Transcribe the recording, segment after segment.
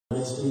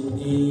Nice deep,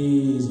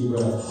 easy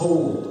breath.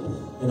 Hold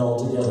it. And all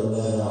together,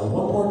 let it out.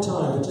 One more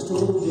time, but just a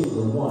little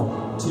deeper.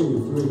 1,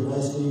 2, 3.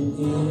 Nice deep,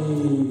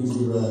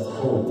 easy breath.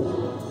 Hold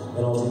it.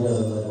 And all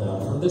together, let it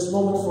out. From this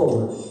moment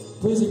forward,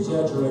 please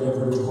exaggerate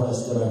every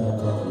request that I have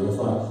of you. If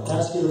I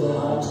ask you to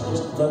relax,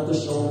 just let the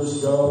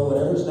shoulders go,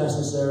 whatever's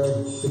necessary.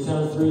 The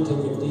count of 3,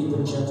 take a deep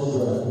and gentle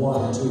breath.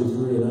 1,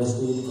 2, 3. Nice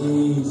deep,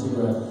 easy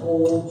breath.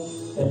 Hold.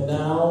 And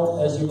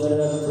now, as you let it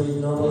out and breathe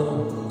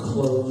normally,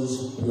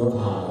 close your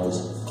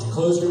eyes.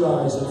 Close your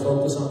eyes and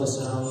focus on the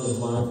sound of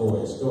my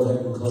voice. Go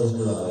ahead and close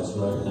your eyes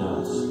right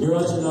now. Your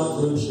eyes are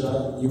not glued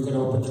shut. You can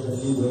open them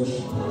if you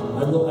wish.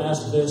 I will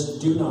ask this,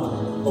 do not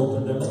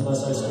open them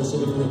unless I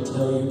specifically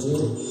tell you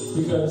to,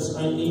 because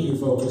I need you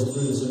focused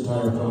through this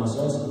entire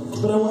process.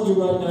 But I want you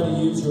right now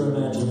to use your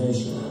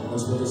imagination.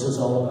 That's what this is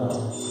all about.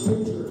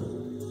 Picture,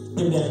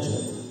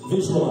 imagine,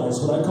 visualize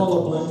what I call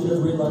a blanket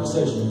of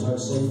relaxation tucked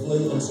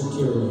safely and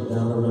securely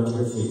down around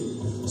your feet.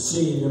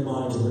 See in your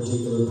mind a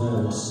particular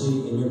pattern.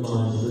 See in your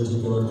mind a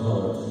particular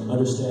color.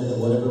 Understand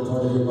that whatever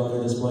part of your body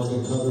this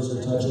blanket covers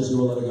or touches, you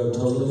will let it go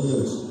totally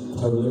loose,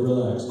 totally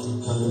relaxed,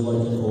 kind of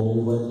like an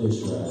old wet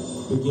dish rag.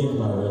 Begin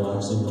by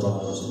relaxing the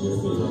bottoms of your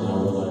feet, and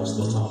now relax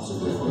the tops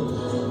of your feet.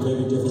 It may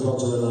be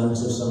difficult to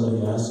relax if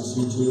somebody asks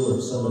you to,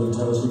 or if somebody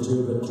tells you to,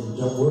 but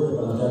don't worry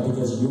about that,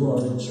 because you are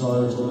in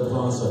charge of the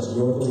process.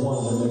 You're the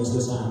one that makes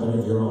this happen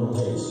at your own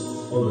pace,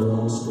 at your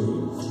own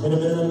speed. In a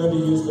minute, I'm going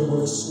to use the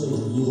word sleep.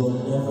 You will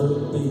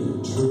never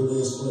be truly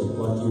asleep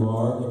like you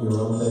are in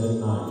your own bed at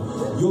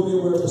night. You'll be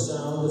aware of the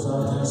sound as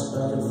I pass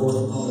back and forth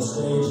on the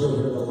stage. You'll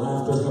hear the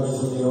laughter coming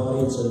from the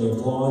audience and the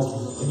applause,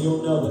 and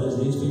you'll know that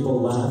as these people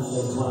laugh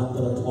and clap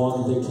and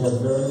applaud, they care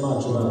very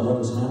much about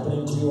what is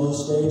happening to you on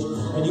stage,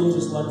 and you will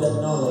just let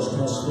that knowledge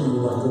pass through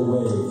you like a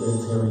wave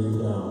and carry you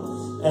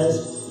down.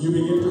 As you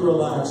begin to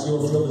relax,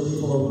 you'll feel the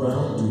people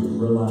around you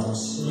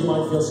relax. You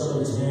might feel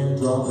somebody's hand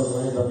drop and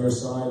land on your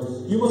side.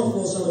 You might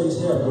feel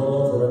somebody's head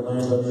roll over and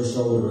land on your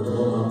shoulder. It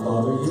will not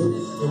bother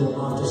you. It will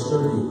not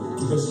disturb you,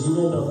 because you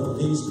will know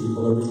that these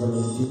people are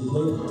becoming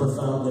deeply,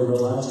 profoundly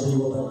relaxed, and you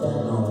will let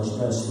that knowledge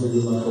pass through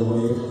you like a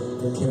wave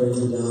and carry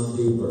you down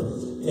deeper.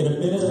 In a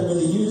minute, I'm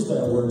going to use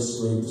that word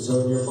sleep.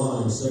 So in your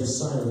mind, say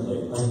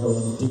silently, I'm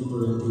going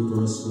deeper and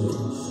deeper asleep.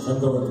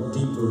 I'm going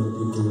deeper and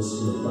deeper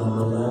asleep. I'm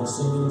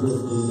relaxing and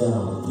drifting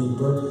down,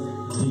 deeper,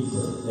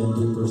 deeper, and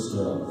deeper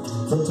still.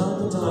 From time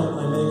to time,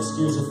 I may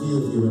excuse a few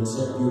of you and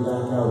send you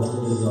back out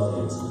into the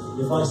audience.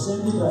 If I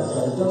send you back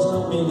out, it does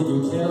not mean that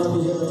you cannot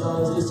be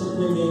hypnotized. It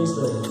simply means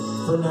that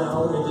for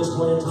now, at this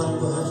point in time,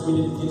 perhaps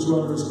we didn't get you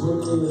under as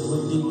quickly, as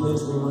deeply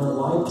as we might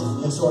like,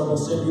 and so I will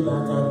send you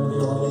back out into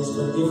the audience.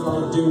 But if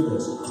I do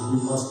this, you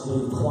must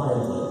leave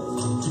quietly.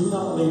 Do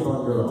not leave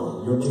on your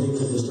own. Your leaving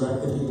could distract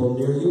the people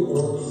near you,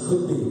 or it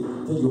could be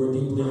that you are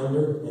deeply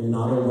under and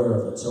not aware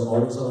of it. So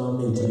always allow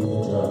me to be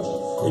the judge.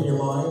 In your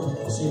mind,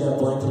 see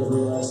that blanket of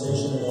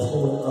relaxation and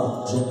pull it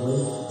up gently,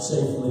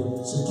 safely,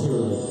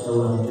 securely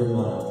around your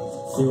lap.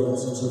 Feel that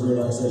sense of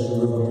relaxation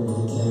move up into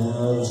the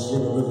calves, feel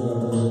it moving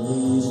up into the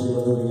knees, feel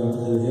it moving up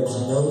into the hips.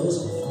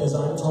 Notice, as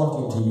I'm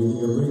talking to you, that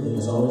your breathing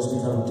has always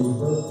become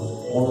deeper,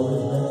 more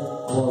rhythmic,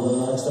 more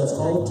relaxed. That's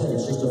all it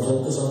takes, just to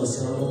focus on the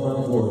sound of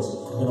my voice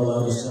and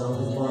allow the sound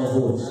of my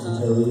voice to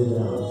carry you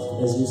down.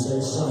 As you say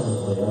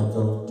silently, I'm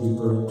going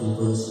deeper and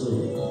deeper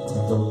asleep.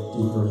 I'm going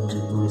deeper and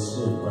deeper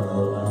asleep. I'm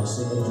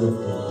relaxing and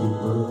drifting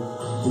deeper,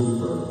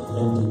 deeper,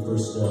 and deeper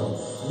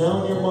still.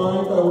 Now in your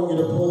mind, I want you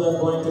to pull that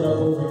blanket up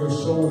over your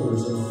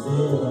shoulders and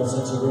feel that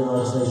sense of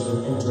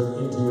relaxation enter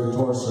into your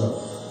torso.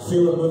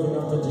 Feel it moving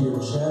up into your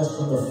chest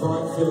from the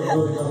front. Feel it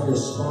moving up your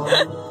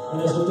spine. And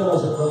as it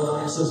does, it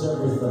relaxes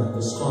everything.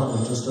 The spine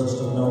just starts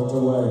to melt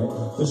away.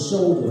 The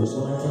shoulders,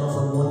 when I count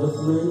from 1 to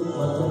 3,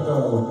 let them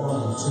go.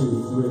 1,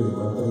 2, 3,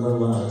 let them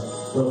relax.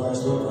 Relax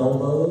the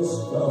elbows,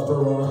 the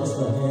upper arms,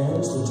 the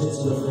hands, the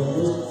tips of the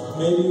fingers.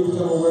 Maybe you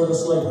become aware of a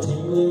slight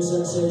tingling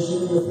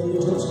sensation in your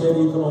fingertips.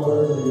 Maybe you become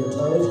aware of it in your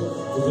toes.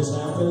 If this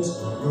happens,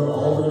 you're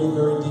already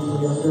very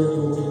deeply under, and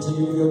you will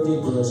continue to go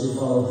deeper as you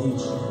follow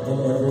each and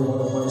every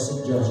one of my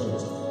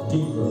suggestions.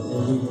 Deeper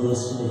and deeper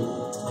asleep.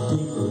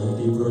 Deeper and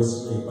deeper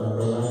asleep. I'm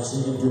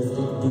relaxing and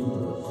drifting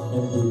deeper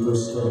and deeper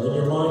still. In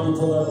your mind, you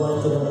pull that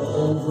blanket up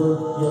over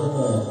your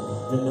head.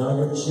 And now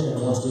your chin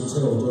wants to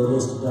tilt or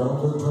twist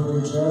downward toward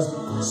your chest.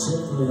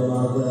 Simply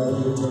allow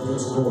gravity to take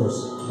its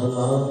course.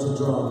 Allow it to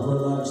drop.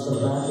 Relax the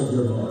back of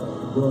your head.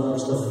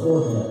 Relax the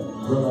forehead.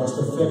 Relax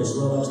the face.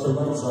 Relax the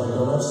right side,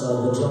 the left side,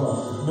 the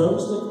jaw.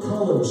 Notice the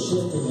color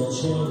shifting and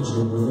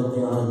changing within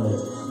the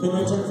eyelids. They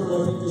may turn from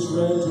a pinkish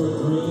red to a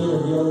green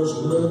or yellowish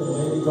blue, and they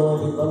may be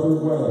going the other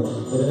way.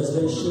 But as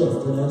they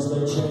shift and as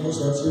they change,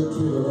 that's your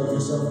cue to let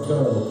yourself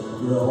go.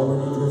 You're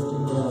already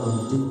drifting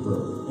down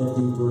deeper and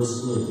deeper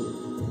asleep.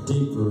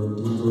 Deeper and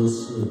deeper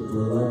asleep,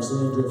 relaxing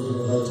and drifting.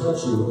 If I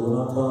touch you, it will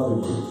not bother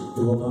you.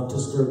 It will not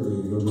disturb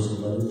you. You'll just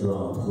let it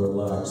drop.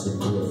 Relax and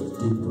drift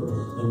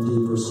deeper and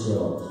deeper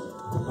still.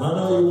 I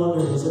know you're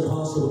wondering, is it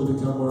possible to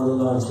become more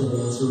relaxed? And the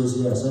answer is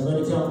yes. I'm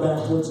going to count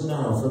backwards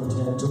now from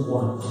 10 to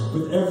 1.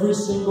 With every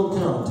single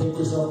count, take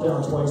yourself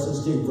down twice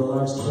as deep,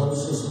 relax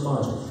twice as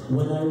much.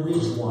 When I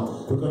reach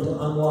 1, we're going to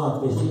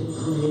unlock the hidden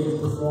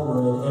creative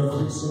performer in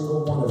every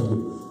single one of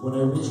you. When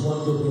I reach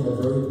 1, you'll be in a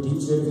very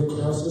deep state of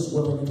hypnosis,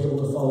 willing and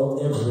able to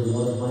follow every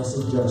one of my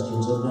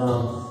suggestions. And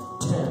now,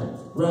 10.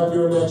 Wrap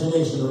your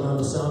imagination around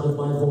the sound of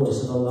my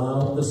voice and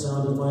allow the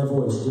sound of my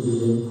voice to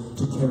begin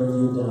to carry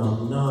you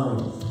down.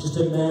 9. Just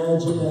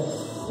imagine that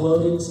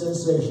floating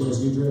sensation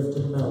as you drift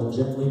and melt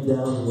gently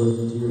downward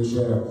into your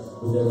chair.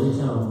 With every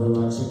count,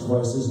 relaxing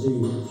twice as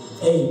deep.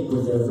 8.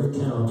 With every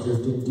count,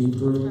 drifting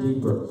deeper and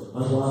deeper,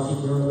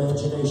 unlocking your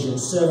imagination.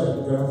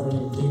 7.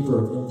 Gravitating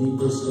deeper and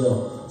deeper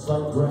still. It's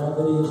like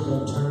gravity has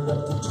been turned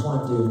up to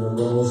 20 and it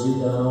rolls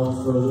you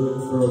down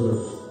further and further.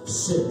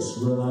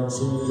 6.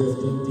 Relaxing and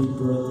drifting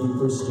deeper and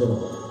deeper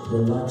still.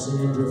 Relaxing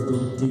and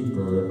drifting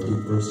deeper and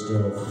deeper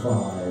still.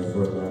 5.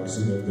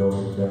 Relaxing and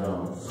going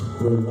down.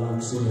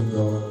 Relaxing and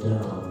going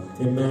down.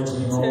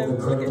 Imagining all the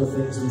incredible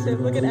things that you're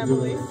going to be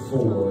doing.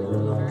 4.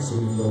 Relaxing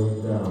and going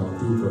down.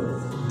 Deeper.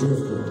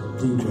 Drifting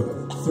deeper.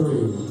 3.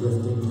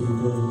 Drifting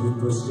deeper and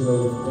deeper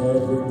still.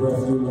 Every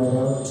breath you let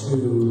out. 2.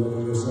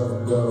 Letting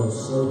yourself go.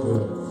 So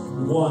good.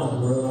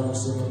 1,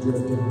 relaxing and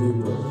drifting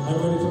deeper. I'm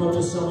going to come up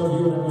to some of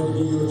you and I'm going to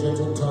give you a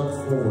gentle tug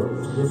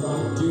forward. If I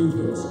do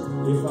this, just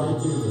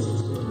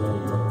get ready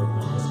right now.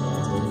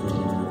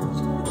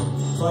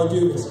 If I do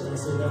this, and I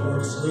say that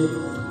word sleep,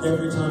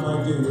 every time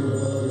I do, you're going to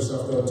let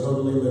yourself go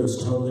totally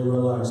loose, totally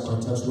relaxed. My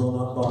touch will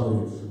not bother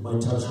you. My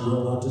touch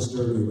will not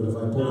disturb you. But if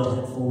I pull my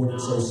head forward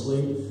and say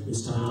sleep,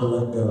 it's time to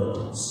let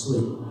go.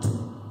 Sleep.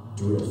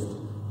 Drift.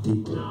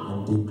 Deeper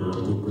and deeper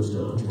and deeper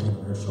still. Put your hand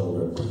on her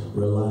shoulder.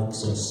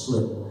 Relax and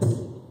slip.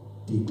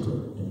 Deeper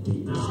and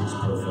deeper. She's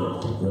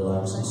perfect.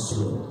 Relax and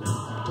slip.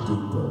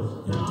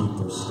 Deeper and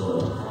deeper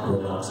still.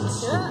 Relax and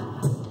slip.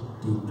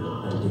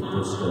 Deeper and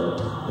deeper still.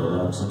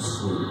 Relax and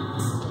sleep.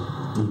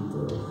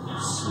 Deeper.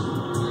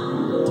 Sleep.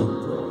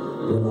 Deeper.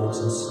 Relax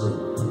and sleep.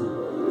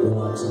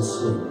 Relax and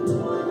sleep.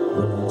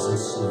 Relax and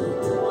sleep.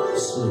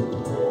 Sleep.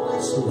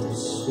 Sleep.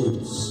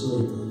 Sleep.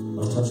 Sleep.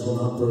 My touch will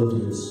not burn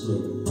you.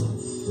 Sleep.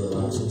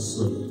 Relax and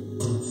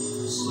sleep.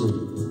 Sleep.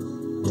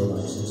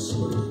 Relax and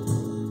sleep.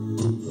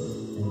 Deeper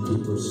and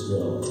deeper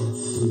still.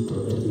 Deeper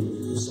and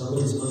deeper. If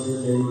somebody's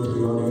under near you in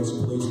the audience,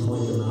 please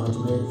point them out to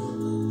me.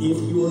 If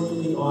you are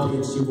in the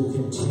audience, you will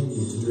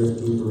continue to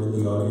drift deeper in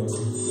the audience.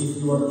 If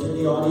you are in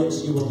the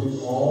audience, you will do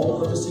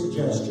all of the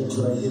suggestions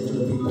that I give to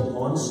the people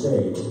on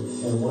stage.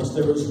 And once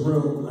there is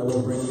room, I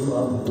will bring you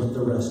up with the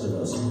rest of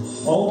us.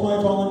 All of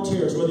my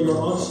volunteers, whether you're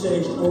on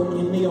stage or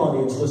in the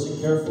audience, listen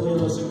carefully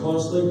and listen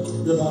closely.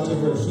 You're about to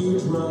hear a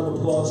huge round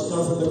of applause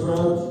come from the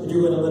crowd, and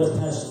you're going to let it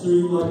pass through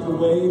you like a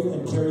wave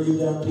and carry you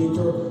down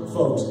deeper.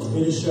 Folks,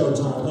 it is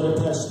showtime. Let it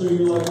pass through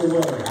you like a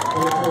wave. Let it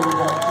carry you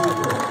down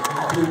deeper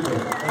and deeper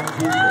and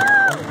deeper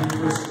and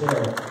deeper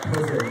still.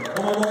 Perfect.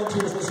 All my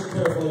volunteers, listen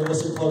carefully and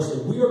listen closely.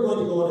 We are going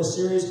to go on a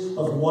series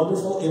of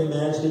wonderful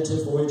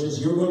imaginative voyages.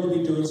 You're going to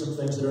be doing some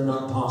things that are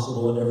not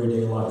possible in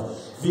everyday life.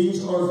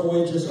 These are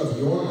voyages of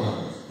your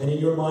mind. And in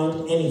your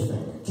mind,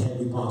 anything can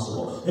be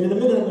possible. And in a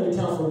minute, I'm going to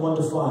count from 1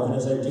 to 5. And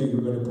as I do,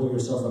 you're going to pull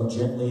yourself up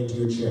gently into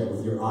your chair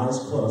with your eyes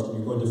closed. And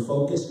you're going to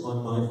focus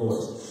on my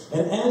voice.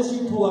 And as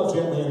you pull up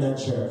gently in that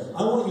chair,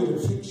 I want you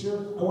to picture,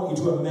 I want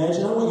you to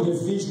imagine, I want you to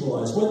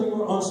visualize, whether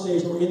you're on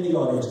stage or in the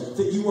audience,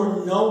 that you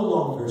are no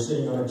longer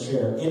sitting on a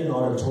chair in an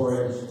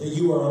auditorium, that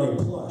you are on a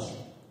plush,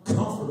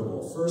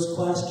 comfortable,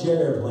 first-class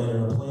jet airplane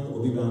and a plane that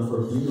will be bound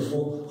for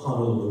beautiful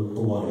Honolulu,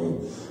 Hawaii.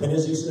 And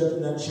as you sit up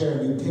in that chair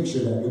and you picture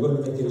that, you're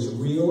going to make it as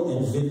real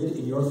and vivid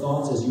in your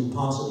thoughts as you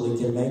possibly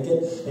can make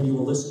it, and you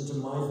will listen to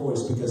my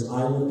voice because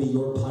I will be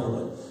your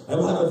pilot. I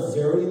will have a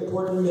very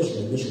important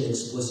mission, a mission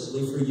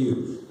explicitly for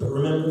you. But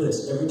remember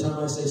this, every time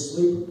I say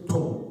sleep,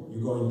 boom,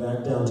 you're going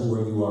back down to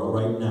where you are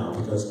right now,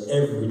 because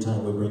every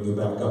time we bring you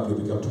back up, you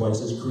become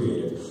twice as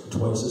creative,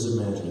 twice as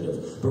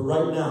imaginative. But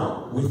right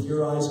now, with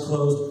your eyes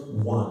closed,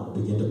 1,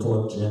 begin to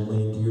pull up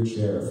gently into your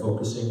chair,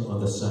 focusing on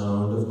the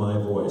sound of my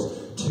voice.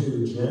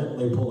 2,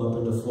 gently pull up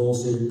into full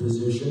seated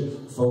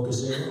position,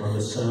 focusing on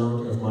the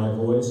sound of my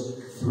voice.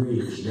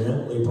 3,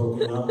 gently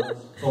poking up,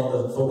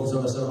 focus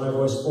on the sound of my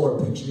voice.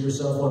 4, picture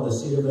yourself on the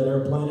seat of that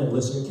airplane and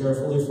listen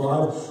carefully.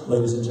 5,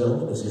 ladies and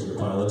gentlemen, this is your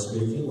pilot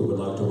speaking. We would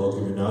like to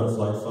welcome you now to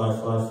Flight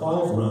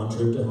 555, round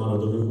trip to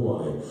Honolulu,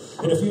 Hawaii.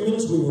 In a few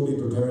minutes, we will be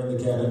preparing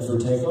the cabin for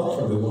takeoff,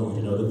 and we want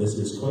you to know that this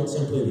is quite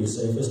simply the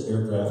safest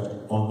aircraft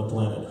on the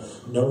planet.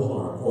 No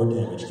harm or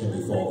damage can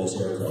befall this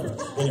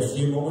aircraft. In a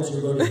few moments,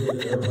 you're going to hear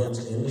the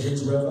airplane's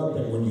engines rev up,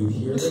 and when you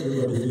hear them,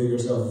 you're going to feel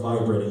yourself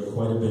vibrating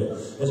quite a bit.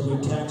 As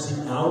we taxi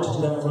out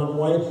to that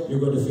runway, you're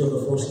going to feel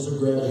the forces of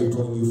gravity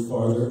pulling you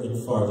farther and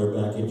farther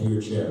back into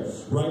your chair.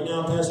 Right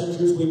now,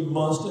 passengers, we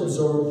must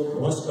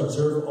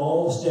observe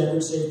all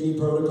standard safety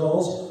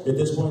protocols. At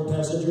this point,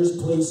 passengers,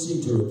 please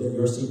see to it that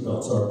your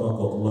seatbelts are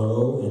buckled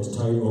low and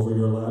tight over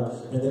your lap,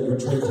 and that your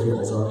tray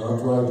tables are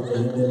upright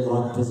and in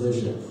locked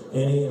position.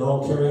 Any and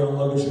all carry-on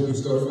carry-on luggage should be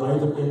stored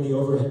either in the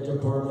overhead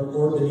compartment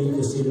or beneath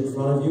the seat in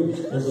front of you.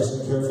 And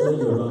listen carefully,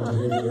 you're about to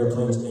hear the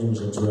airplane's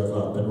engines rev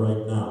up. And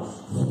right now,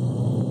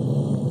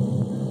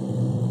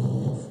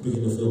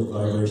 begin to feel the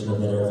vibration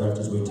of that aircraft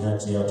as we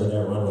taxi out to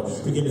that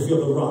runway. Begin to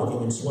feel the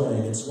rocking and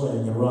swaying and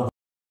swaying and rocking.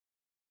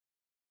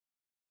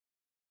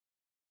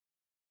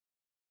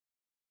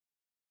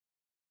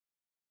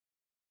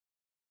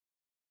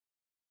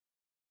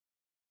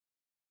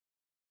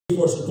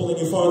 Force is pulling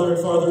you farther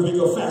and farther. We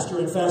go faster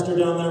and faster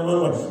down that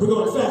runway. We're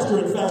going faster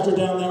and faster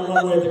down that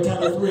runway. At the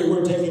count of 3,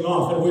 we're taking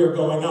off and we're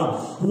going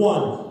up.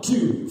 1,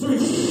 2, 3.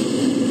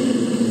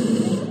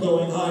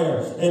 Going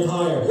higher and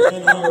higher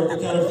and higher. At the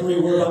count of 3,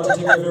 we're about to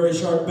take a very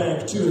sharp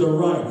bank to the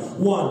right.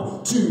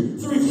 1, 2,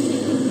 3.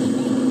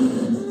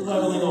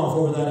 Leveling off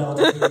over that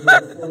altitude. You're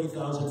at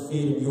 40,000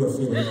 feet and you are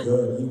feeling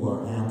good. You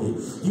are happy.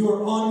 You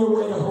are on your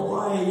way to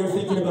Hawaii. You're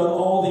thinking about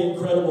all the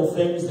incredible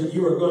things that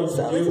you are going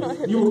to do.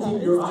 You will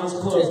keep your eyes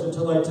closed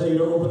until I tell you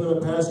to open them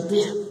at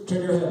passengers.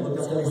 Turn your head, look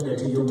up that window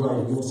to your right,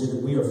 and you will see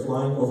that we are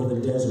flying over the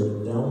desert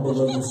and down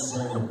below the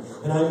sand.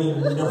 And I mean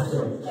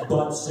nothing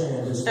but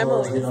sand as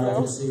far as the eye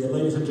can see. And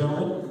ladies and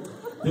gentlemen,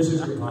 this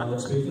is your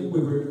pilot speaking. We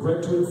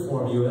regret to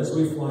inform you as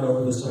we fly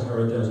over the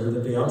Sahara Desert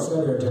that the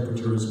outside air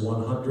temperature is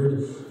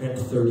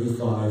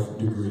 135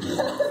 degrees.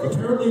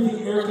 Apparently the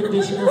air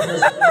conditioner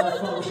has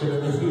malfunctioned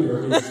and the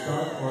heater is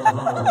stuck on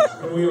high.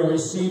 And we are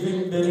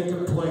receiving many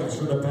complaints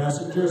from the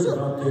passengers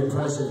about the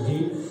oppressive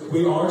heat.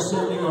 We are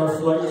sending our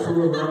flight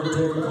crew around to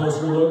take a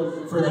closer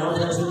look. For now,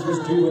 passengers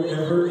do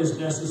whatever is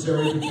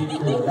necessary to keep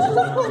cool. This is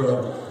not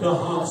good. The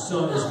hot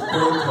sun is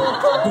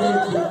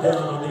baking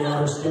down on the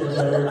outer skin of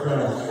that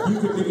aircraft. You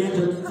can begin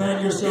to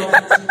fan yourself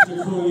and seem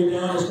to cool you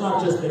down. It's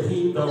not just the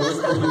heat, though. It's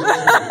the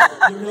humidity.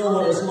 You know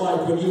what it's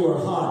like when you are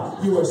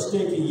hot, you are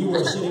sticky, you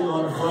are sitting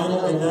on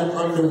vinyl, and that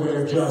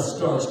underwear just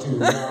starts to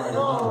ride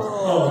on.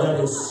 Oh, that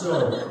is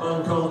so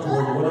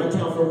uncomfortable. When I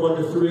count from 1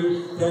 to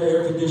 3, that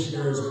air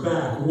conditioner is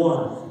back.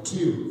 1,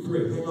 2,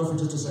 3. Hang on for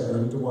just a second. I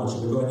need to watch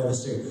it. We'll go ahead and have a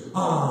seat.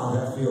 Ah,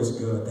 that feels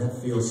good. That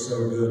feels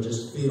so good.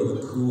 Just feel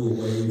the cool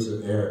waves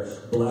of air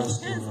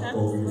blasting up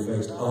over your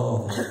face.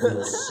 Oh, that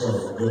feels so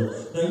good.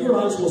 Now, your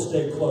eyes will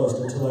stay closed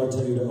until I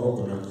tell you to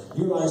open them.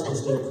 Your eyes will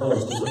stay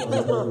closed until I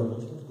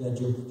tell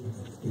you.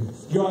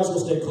 Your eyes will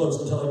stay closed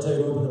until I tell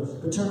you to open them.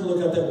 But turn and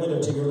look out that window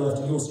to your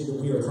left, and you'll see that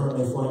we are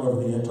currently flying over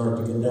the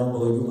Antarctic, and down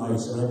below you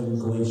ice, and I mean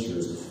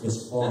glaciers, as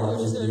far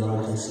as the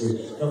eye can see.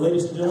 Now,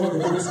 ladies and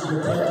gentlemen, this is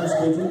your captain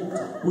speaking.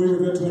 We were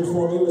going to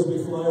inform you as we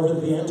fly over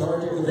the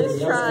Antarctic that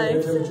the outside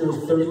air temperature is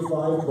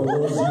 35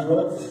 below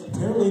zero.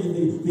 Apparently,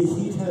 the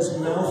heat has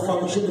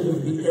malfunctioned,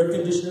 and the air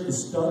conditioner is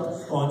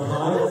stuck on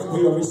high.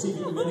 We are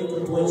receiving many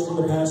complaints from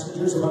the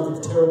passengers about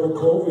the terrible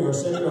cold. We are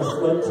sending our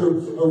flight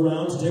crew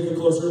around to take a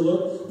closer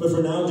look. But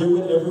for now, do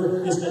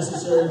whatever is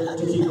necessary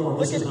to keep going.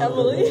 This is not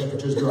the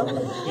temperature's dropping.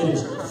 It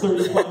is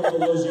 35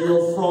 below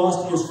zero.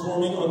 Frost is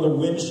forming on the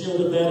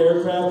windshield of that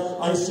aircraft.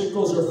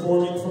 Icicles are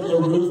forming from the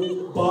roof.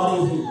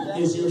 Body heat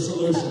is your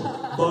solution.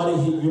 Body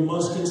heat. You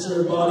must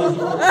consider body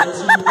heat. The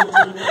closer you get to the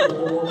number, the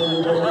warmer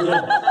you're going to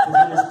get.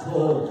 Because it is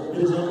cold.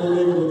 It is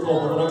unbelievably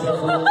cold. But when I count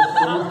from 1 to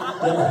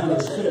 3, that heat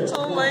is fixed.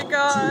 Oh my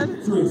God. 1,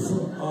 2, 3,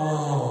 4.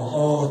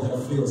 Oh, that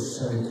feels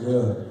so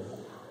good.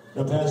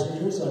 Now,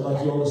 passengers, I'd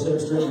like you all to sit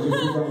up straight with your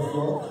feet on the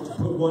floor.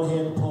 Put one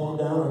hand palm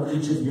down on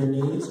each of your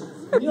knees.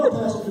 And you know,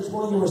 passengers,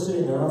 while you were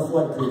sitting there, our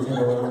flight crew came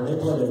around and they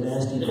played a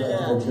nasty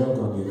practical joke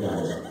on you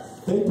guys.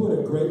 They put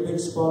a great big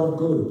spot of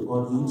glue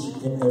on each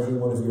and every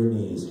one of your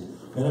knees.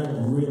 And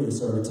I'm really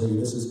sorry to tell you,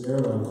 this is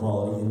airline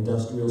quality,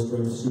 industrial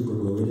strength super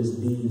glue. It is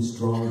the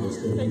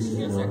strongest that you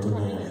see known to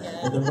man.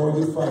 And the more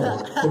you fight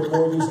it, the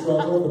more you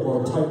struggle, the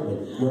more tightly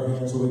your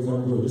hands will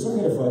become glued. It's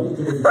okay to fight it. You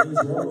can move your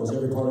knees, your elbows,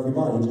 every part of your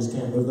body. You just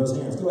can't move those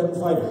hands. Go ahead and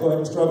fight it. Go ahead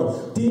and struggle.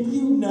 Did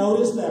you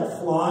notice that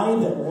fly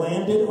that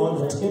landed on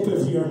the tip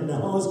of your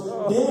nose?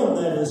 Damn,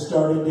 that is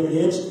starting to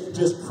itch.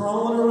 Just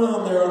crawling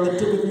around there on the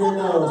tip of your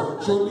nose.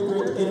 Sure would be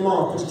great to get him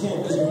off, but you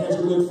can't because your hands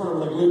are glued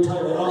firmly, glued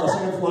tightly. Oh, the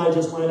second fly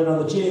just landed on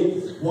the cheek.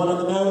 One on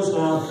the nose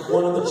now,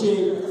 one on the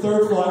cheek.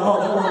 Third fly, oh,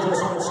 that one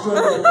just went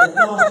straight into the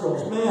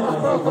nostrils. Man, I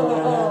hate when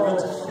that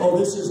happens. Oh,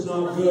 this is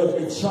not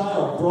good. A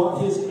child brought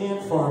his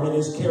ant farm in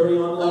his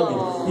carry-on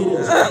luggage. It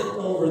is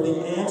tipped over. The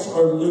ants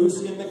are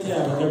loose in the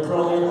cabin. They're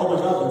crawling. Oh my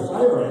God, they're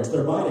fire ants.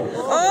 They're biting.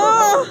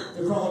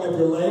 They're crawling up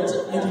your legs,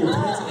 into your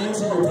pants,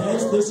 ants in your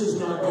pants. This is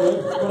not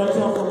good. When I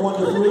count from 1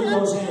 to 3,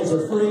 those hands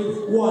are free.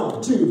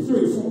 1, 2,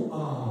 3, 4.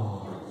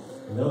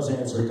 And those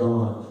ants are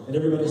gone. And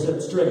everybody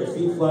sit straight,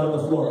 feet flat on the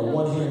floor,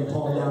 one hand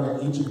palm down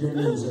on each of your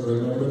knees. And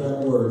remember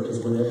that word, because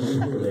whenever you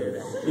hear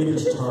it, it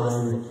is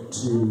time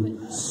to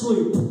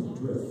sleep.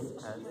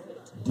 Drift.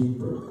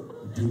 Deeper,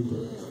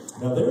 deeper.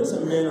 Now there is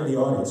a man in the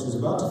audience who's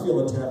about to feel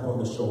a tap on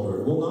the shoulder.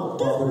 It will not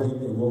bother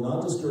him, it will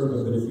not disturb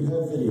him, but if you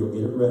have video,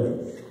 get it ready.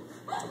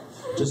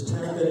 Just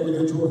tap that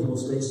individual, he will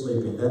stay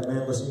sleeping. That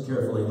man, listen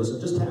carefully. Listen,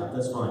 just tap,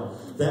 that's fine.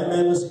 That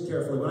man, listen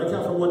carefully. When I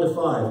count from 1 to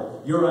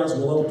 5, your eyes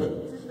will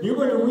open. You're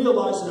going to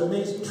realize an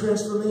amazing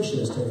transformation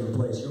is taking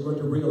place. You're going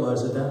to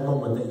realize at that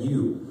moment that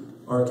you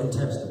are a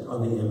contestant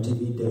on the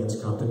MTV Dance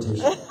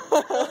Competition.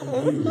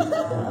 and you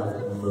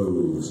have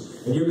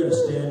moves. And you're going to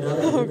stand up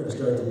and you're going to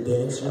start to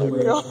dance your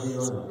way up the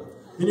aisle.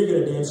 Then you're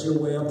going to dance your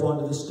way up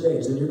onto the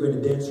stage. Then you're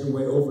going to dance your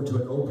way over to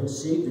an open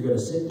seat. You're going to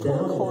sit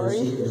down in that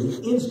seat, and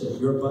the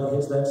instant your butt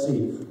hits that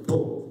seat,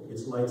 boom,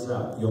 it's lights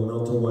out. You'll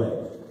melt away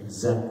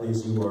exactly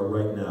as you are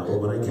right now. But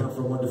when I count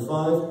from 1 to 5,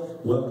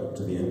 welcome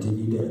to the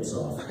MTV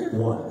Dance-Off.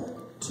 1,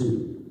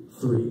 2,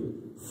 3,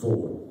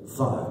 4,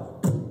 5.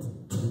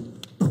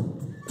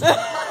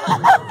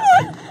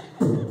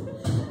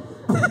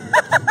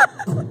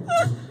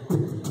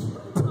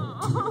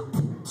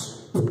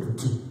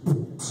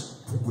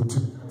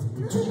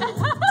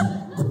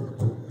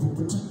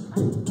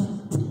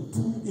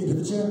 Into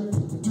the chair,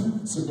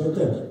 sit right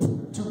there.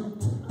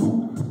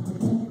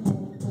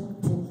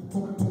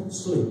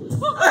 Sleep.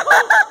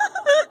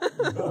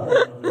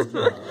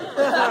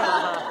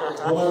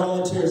 All my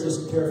volunteers,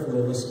 listen carefully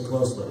and listen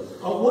closely.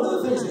 One of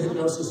the things that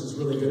hypnosis is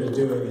really good at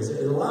doing is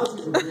it allows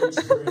you to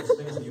re-experience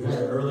things that you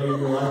had early in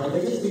your life, but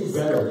they get to be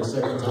better the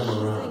second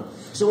time around.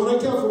 So when I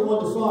count from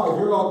 1 to 5,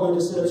 you're all going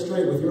to sit up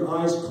straight with your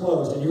eyes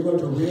closed, and you're going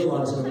to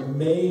realize an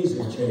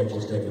amazing change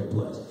has taken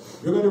place.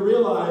 You're going to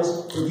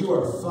realize that you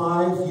are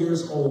 5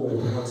 years old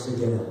once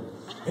again.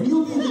 And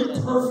you'll be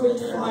the perfect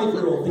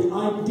 5-year-old, the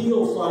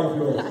ideal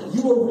 5-year-old.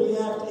 You will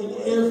react in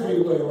every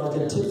way like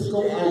a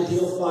typical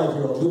ideal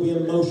 5-year-old. You'll be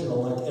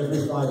emotional like every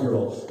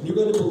 5-year-old. And you're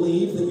going to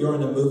believe that you're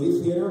in a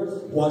movie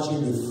theater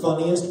watching the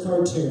funniest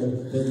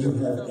cartoon that you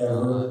have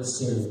ever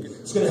seen.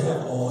 It's going to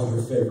have all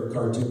your favorite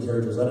cartoon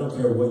characters. I don't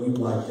care what you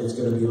like, it's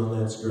going to be on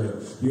that screen.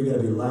 You're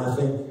going to be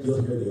laughing.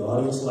 You'll hear the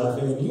audience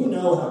laughing. And you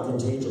know how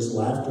contagious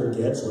laughter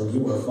gets when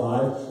you are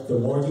 5. The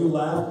more you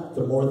laugh,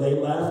 the more they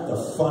laugh, the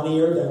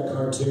funnier that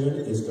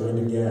cartoon is going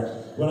to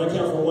get. When I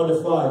count from 1 to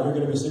 5, you're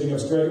going to be sitting up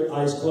straight,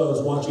 eyes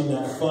closed, watching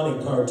that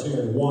funny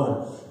cartoon.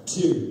 1,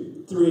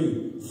 2,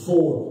 3,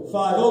 4,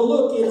 5. Oh,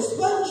 look, it's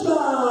SpongeBob!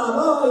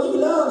 Oh, you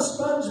love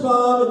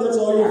SpongeBob! And that's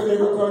all your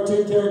favorite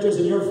cartoon characters,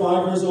 and you're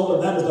 5 years old,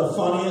 and that is the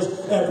funniest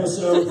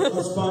episode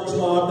of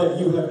SpongeBob that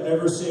you have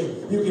ever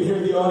seen. You can hear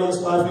the audience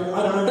laughing.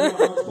 I don't even know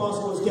how it's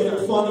possible. It's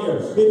getting funnier.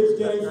 It is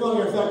getting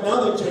funnier. In fact,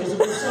 now they changed it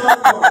to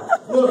South Park.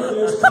 Look,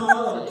 there's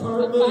Kyle and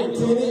Cartman and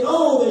Kenny.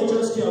 Oh, they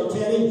just killed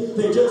Kenny.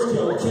 They just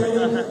killed Kenny.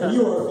 And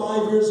you are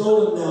 5 years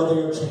old, and now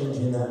they are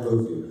changing that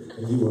movie.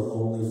 And you are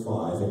only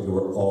 5, and you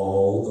are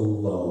all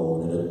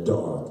alone in a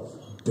dark,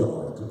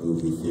 dark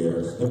movie theater.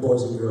 And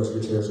boys and girls,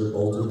 your chairs are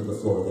bolted to the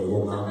floor. They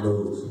will not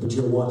move. But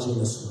you're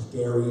watching a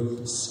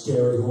scary,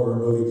 scary horror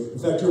movie. In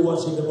fact, you're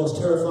watching the most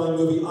terrifying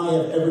movie I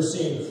have ever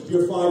seen.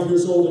 You're 5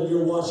 years old and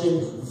you're watching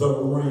The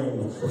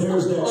Ring.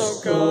 There's that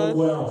stone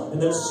well,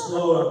 and that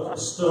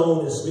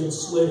stone is being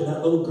slid, and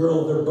that little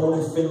girl with her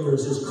bony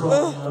fingers is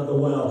crawling out of the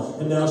well.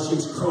 And now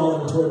she's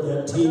crawling toward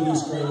that TV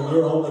screen, and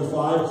you're only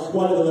 5.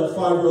 Why did that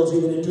 5-year-old's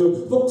even into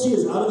it? Look, she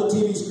is out of the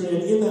TV screen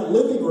and in that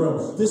living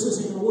room. This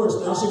is even worse.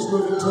 Now she's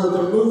moving toward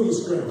the movie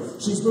screen.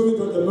 She's moving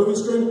toward the movie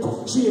screen.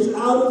 She is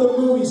out of the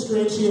movie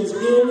screen. She is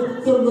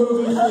in the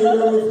movie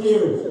theater with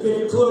you.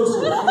 Getting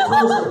closer and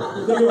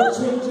closer. They are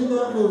changing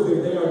that movie.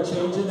 They are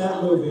changing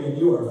that movie, and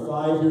you are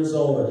 5 years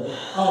older.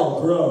 Oh,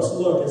 gross.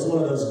 Look, it's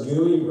one of those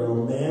gooey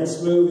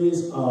romance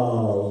movies.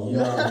 Oh,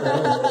 yeah.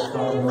 I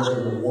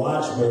don't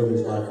watch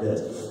movies like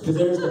this. Because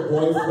there's the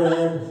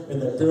boyfriend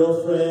and the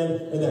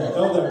girlfriend and that,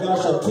 oh my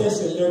gosh, they're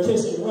kissing. They're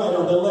kissing right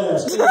on the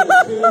left.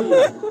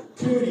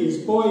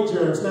 Cooties, boy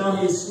germs. Now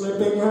he's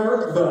slipping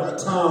her the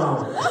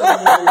tongue.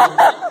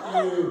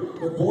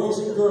 The boys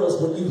and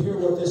girls, when you hear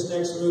what this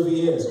next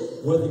movie is,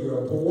 whether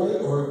you're a boy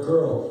or a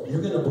girl,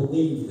 you're going to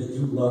believe that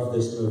you love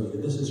this movie,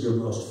 that this is your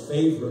most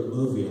favorite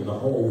movie in the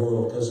whole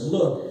world. Because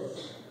look,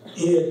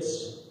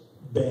 it's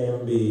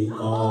Bambi.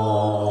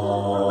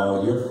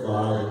 Oh, you're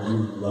 5 and you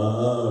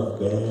love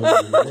Bambi.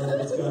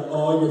 It's got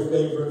all your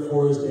favorite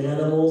forest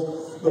animals.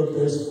 Look,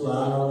 there's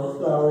Flower.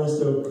 Flower is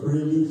so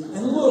pretty.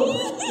 And look,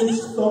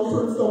 it's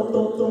Thumper, thump,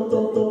 thump, thump,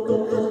 thump, thump,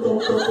 thump, thump,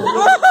 thump, thump.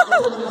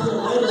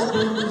 That is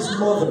Bambi's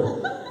mother.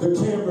 The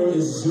camera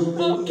is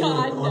zooming in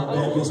on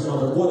Bambi's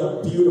mother. What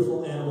a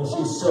beautiful animal.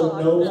 She's so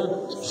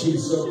noble.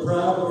 She's so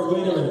proud. But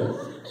wait a minute.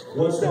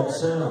 What's that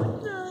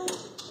sound?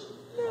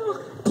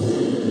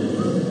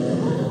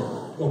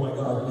 Oh my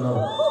God, no.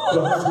 The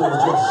hunter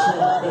has just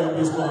shot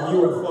Bambi's mom. You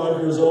are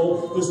 5 years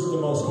old. This is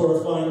the most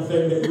horrifying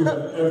thing that you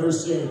have ever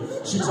seen.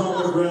 She's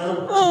on the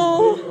ground.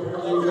 She's bleeding.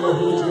 Apparently you know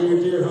who the junior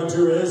deer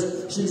hunter is.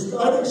 I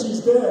think she's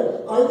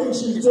dead. I think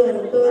she's dead.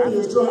 And Bambi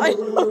is trying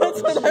to run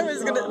That's what I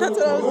was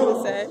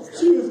gonna say.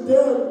 She is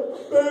dead.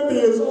 Bambi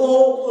is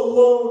all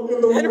alone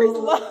in the world.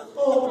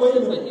 Oh, wait a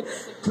minute.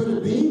 Could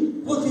it be?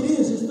 Look, it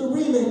is. It's the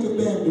remake of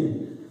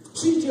Bambi.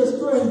 She's just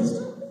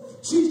grazed.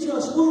 She's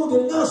just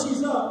wounded. Now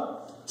she's up.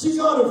 She's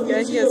on her feet.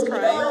 Yeah, he is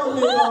crying.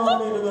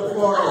 Down into the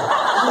forest.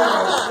 We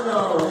are so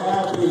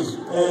happy.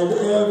 And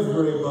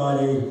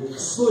everybody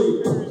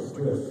sleep.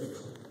 Good.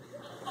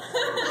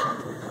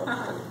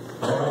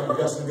 All right, we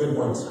got some good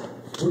ones.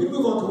 We're going to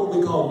move on to what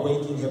we call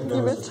waking hypnosis.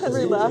 He was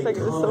Henry laughing,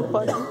 it was so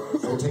funny.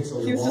 It takes a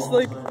He was long just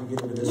like... time to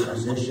get into this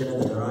position,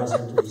 and their eyes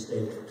have to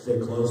stay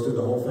closed through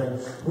the whole thing.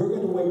 We're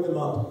going to wake them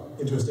up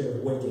into a state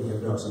of waking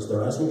hypnosis.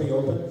 Their eyes will be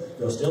open,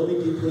 they'll still be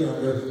deeply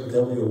under, but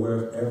they'll be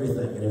aware of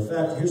everything. And in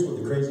fact, here's what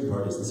the crazy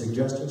part is. The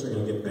suggestions are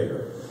going to get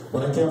bigger.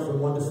 When I count from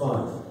 1 to 5,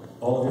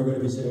 all of you are going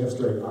to be sitting up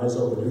straight, eyes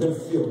open. You're going to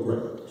feel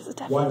great. This is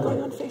definitely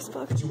going on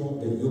Facebook. But you won't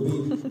be.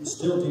 You'll be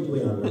still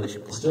deeply under,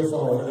 still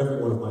following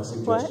every one of my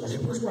suggestions.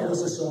 And here's why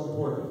this is so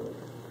important.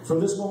 From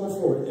this moment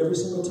forward, every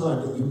single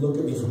time that you look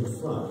at me from the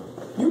front,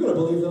 you're going to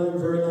believe that I'm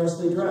very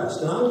nicely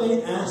dressed. And I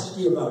may ask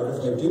you about it.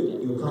 If I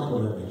do, you'll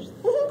compliment me.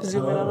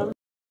 Zoom in on him.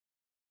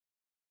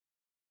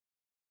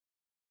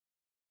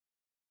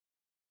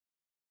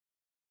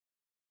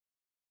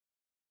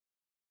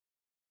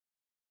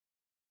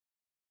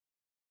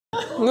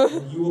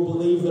 You will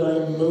believe that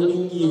I am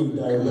mooning you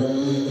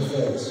directly in the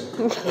face.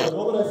 Now, the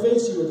moment I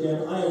face you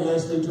again, I am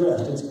nicely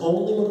dressed. It's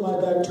only when my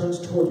back turns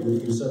toward you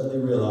that you suddenly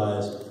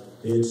realize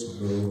it's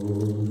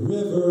Moon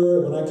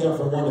River. When I count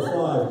from 1 to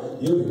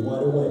 5, you'll be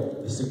wide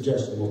awake. The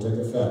suggestion will take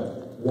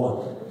effect.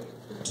 1,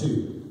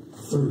 2,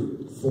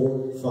 3,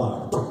 4,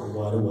 5. You're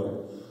wide awake.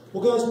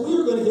 Well, guys, we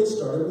are going to get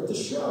started with the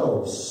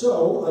show.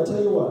 So, I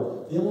tell you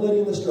what, the young lady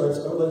in the stripes,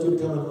 I would like you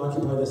to come and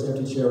occupy this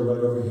empty chair right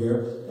over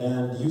here.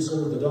 And you, sir,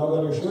 with the dog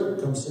on your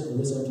shirt, come sit in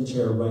this empty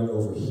chair right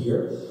over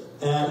here.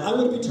 And I'm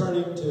going to be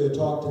turning to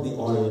talk to the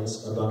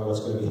audience about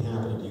what's going to be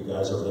happening to you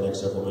guys over the next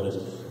several minutes.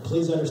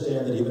 Please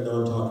understand that even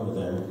though I'm talking to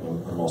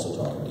them, I'm also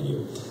talking to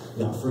you.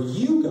 Now, for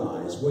you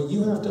guys, what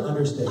you have to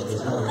understand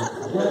is how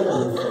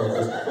incredibly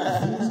focused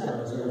these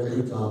guys are going to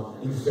become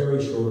in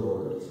very short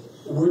order.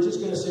 We're just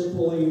going to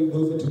simply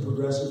move into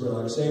progressive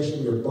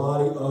relaxation. Your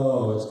body,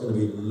 oh, it's going to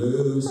be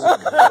loose.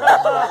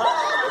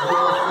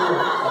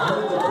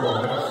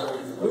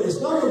 It's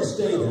not going to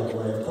stay that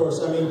way, of course.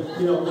 I mean,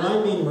 you know, when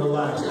I mean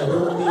relaxed, I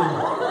don't mean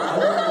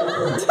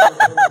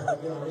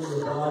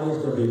your body is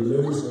going to be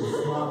loose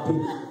and floppy.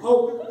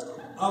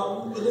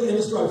 Oh, in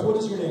the stripes, what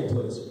is your name,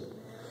 please?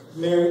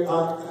 Mary,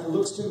 it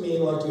looks to me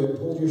like you had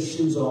pulled your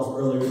shoes off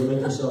earlier to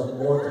make yourself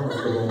more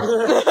comfortable.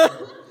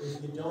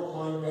 If you don't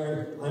mind,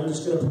 Mary, I'm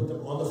just going to put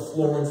them on the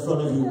floor in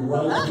front of you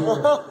right here.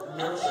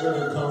 Make sure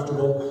they're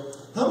comfortable.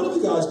 How many of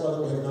you guys, by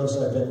the way, have noticed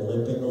I've been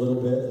limping a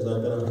little bit as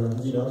I've been up here?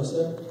 Have you noticed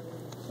that?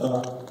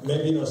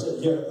 Maybe you noticed it.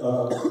 Yeah.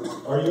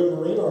 Are you a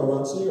Marine or a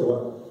ROTC or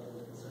what?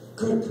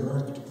 Good,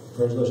 correct.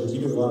 Congratulations.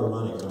 You do a lot of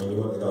running. I mean,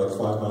 you want to go like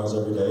 5 miles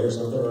every day or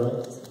something,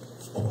 right?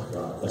 Oh my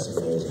God, that's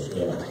amazing.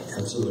 Yeah,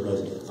 absolutely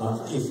amazing.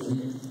 If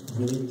you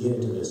really get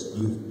into this,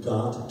 you've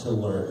got to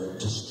learn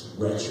to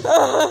stretch. You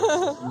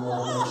want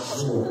to make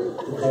sure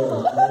that they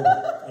are good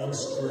and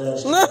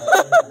stretched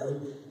at every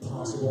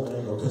possible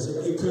angle, because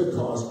it could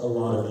cause a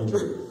lot of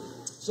injury.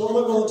 So all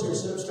my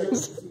volunteers, sit up straight,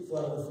 with your feet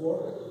flat on the floor.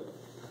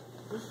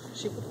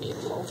 She would be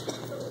involved.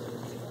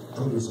 I'm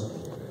going to do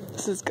something here.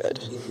 This is good.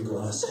 Get your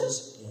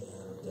glasses,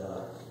 and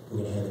we're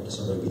going to hand it to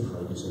somebody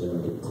behind you so they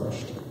don't get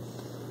crushed.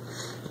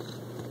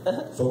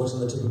 Focus on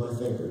the tip of my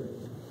finger.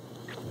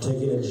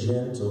 Take in a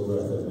gentle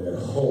breath of air.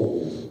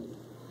 Hold.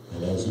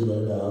 And as you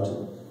let it out,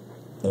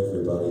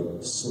 everybody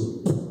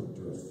sleep.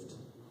 Drift.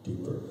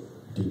 Deeper.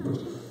 Deeper.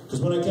 Because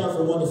when I count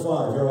from 1 to 5,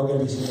 you're all going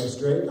to be sitting up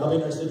straight. I'll be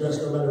nicely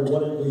dressed no matter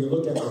what angle you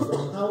look at me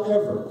from.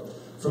 However,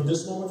 from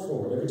this moment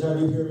forward, every time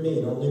you hear me,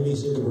 and only me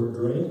say the word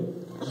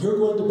green, you're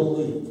going to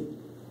believe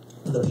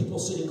that the people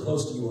sitting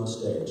close to you on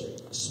stage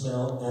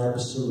smell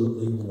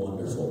absolutely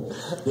wonderful.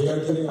 They are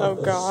giving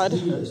off the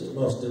sweetest,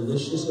 most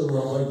delicious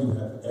aroma you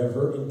have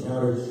ever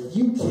encountered.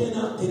 You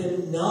cannot get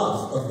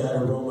enough of that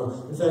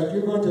aroma. In fact,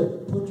 you're going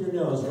to put your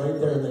nose right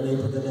there in the nape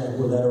of the neck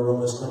where that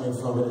aroma is coming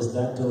from. It is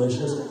that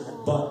delicious.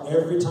 But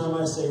every time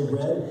I say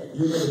red,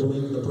 you're going to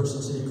believe that the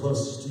person sitting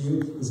closest to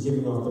you is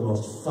giving off the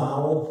most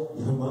foul,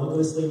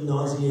 humongously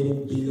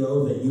nauseating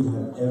BO that you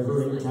have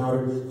ever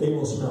encountered. They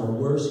will smell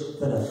worse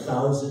than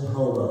 1,000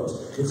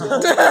 hobos. It's only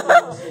when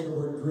I say the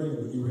word green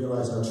that you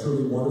realize how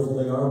truly wonderful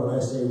they are. When I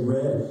say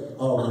red,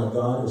 oh my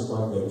God, it's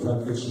like they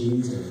cut the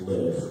cheese and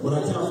lit it. When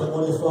I count from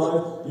 1 to 5,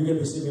 you're going to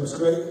be sitting up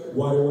straight,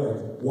 wide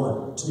awake.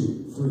 1,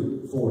 2,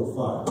 3,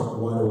 4, 5,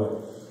 wide awake.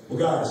 Well,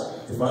 guys,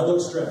 if I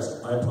look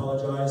stressed, I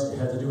apologize. It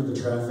had to do with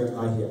the traffic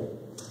I hit.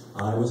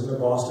 I was in the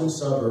Boston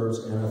suburbs,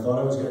 and I thought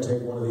I was going to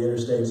take one of the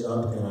interstates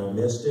up, and I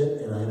missed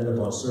it, and I ended up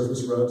on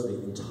surface roads the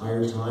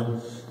entire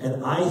time.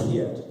 And I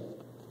hit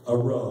a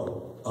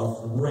row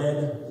of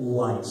red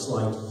lights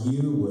like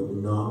you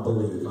would not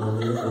believe. I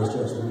mean, it was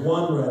just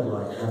one red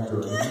light after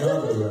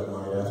another red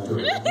light after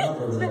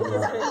another red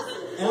light.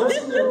 And I'm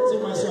sitting there to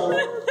myself,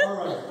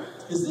 all right,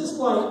 is this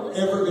light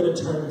ever going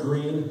to turn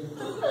green?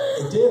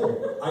 It did.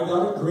 I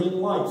got a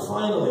green light,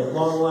 finally, at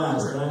long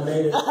last, and I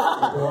made it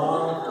a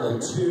block or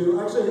two.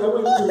 Actually, I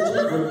went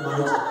through 2 green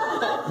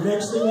lights.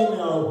 Next thing you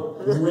know,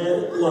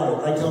 red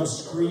light. I come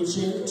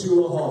screeching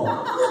to a halt.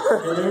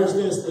 And there's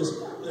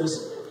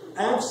this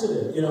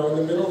accident, you know, in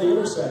the middle of the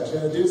intersection.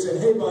 And the dude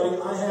said, hey, buddy,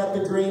 I had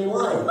the green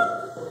light.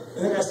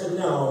 And the guy said,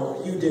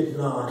 no, you did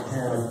not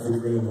have the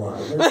green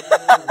light.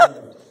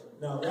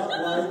 Now, that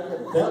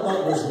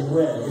light was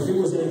red. If it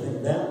was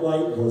anything, that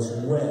light was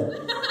red.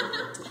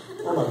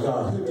 Oh my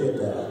God, who did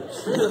that?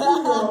 You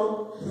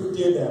know who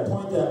did that?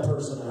 Point that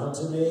person out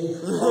to me.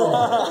 Oh,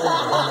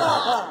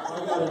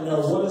 I gotta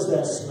know, what does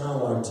that smell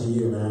like to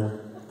you, man?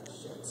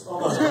 Oh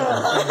my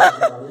God.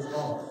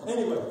 Oh.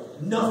 Anyway,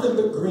 nothing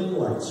but green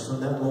lights from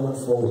that moment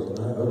forward.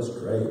 And that was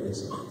great,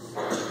 isn't it?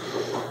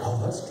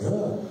 Oh, that's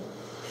good.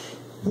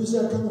 Who's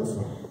that coming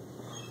from?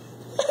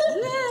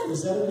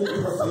 Is that a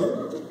new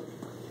perfume?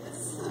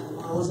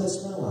 What does that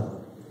smell like?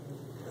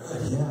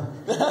 Yeah.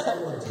 What does that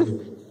smell like to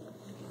you?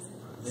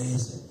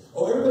 Amazing.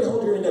 Oh, everybody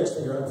hold your index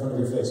finger out in front of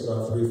your face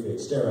about 3 feet.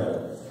 Stare at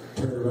it.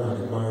 Turn it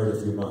around. Admire it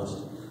if you must.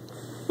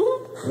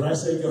 When I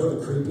say go,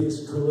 the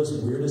creepiest,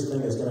 coolest, weirdest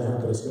thing that's going to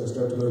happen is going to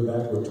start to move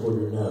backward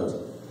toward your nose.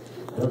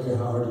 I don't care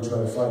how hard you try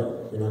to fight it.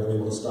 You're not going to be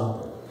able to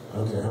stop it. I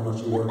don't care how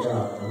much you work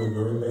out. I mean,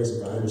 Marine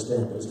Basic, I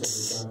understand, but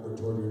it's going to be backward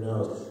toward your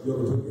nose. You'll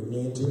be able to put your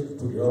knee into it,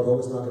 put your elbow,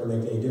 it's not going to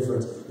make any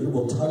difference. It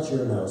will touch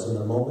your nose, and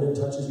the moment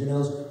it touches your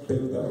nose,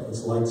 bingo,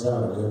 it's lights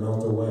out, it's going to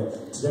melt away.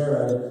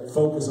 Stare at it,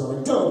 focus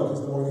on it, go! Because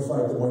the more you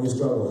fight, the more you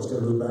struggle. It's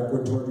going to move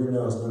backward toward your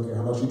nose. I don't care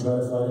how much you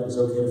try to fight it, it's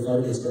okay to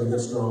fight it, it's going to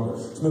get stronger.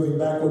 It's moving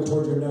backward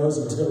toward your nose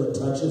until it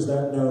touches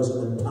that nose,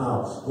 and then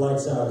pow,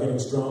 lights out, getting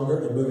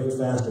stronger and moving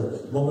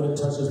faster. The moment it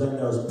touches that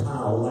nose,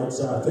 pow,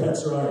 lights out.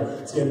 That's right,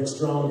 it's getting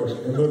stronger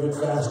and moving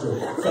faster.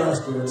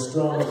 Faster and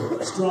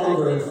stronger,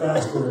 stronger and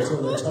faster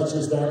until it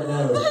touches that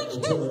nose,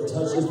 until it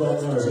touches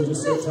that nose. You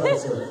just sit tight,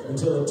 sir,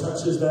 until it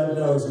touches that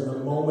nose, and the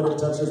moment it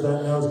touches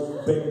that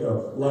nose,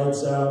 bingo,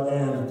 lights out,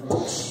 and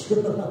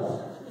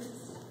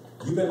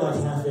you've been like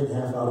half in,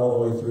 half out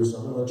all the way through, so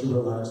I'm going to let you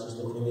relax, just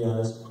look in the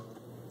eyes.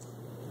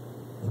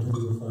 1, 2,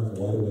 3, 4, 5,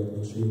 wide awake,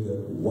 make sure you go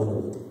wide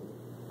awake.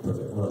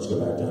 Perfect, I'm going to let you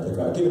go back down. Thank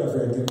God. Give it up for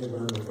him, give me a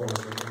round of applause.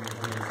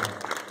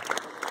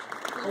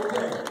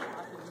 Okay.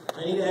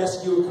 I need to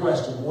ask you a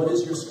question. What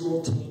is your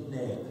school team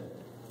name?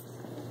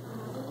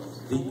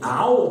 The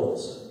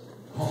Owls.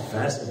 Oh,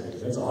 fascinating.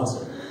 That's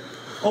awesome.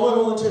 All my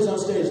volunteers on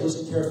stage,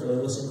 listen carefully,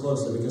 listen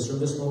closely, because from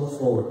this moment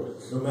forward,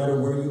 no matter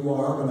where you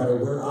are, no matter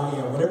where I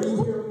am, whenever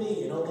you hear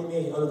me, and only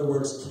me, utter the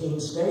words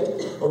Keene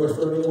State, or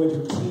refer anyone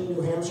to Keene,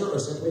 New Hampshire, or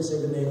simply say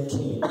the name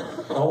Keene,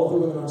 all of the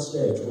women on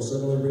stage will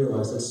suddenly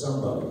realize that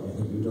somebody,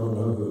 and you don't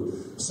know who,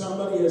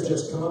 somebody has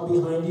just come up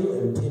behind you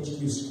and pinched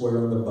you square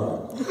on the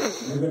butt.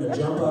 You're going to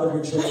jump out of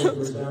your chair with a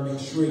resounding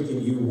shriek,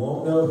 and you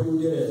won't know who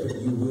did it,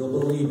 but you will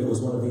believe it was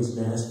one of these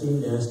nasty,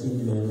 nasty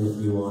men with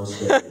you on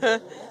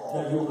stage.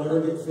 Now, you will never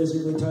get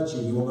physically touchy.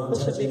 You will not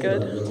touch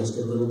anybody. You'll just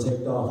get a little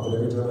ticked off. But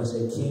every time I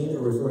say Keene,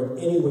 or refer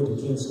anyway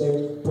to Keene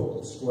State,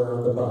 boom, square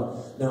on the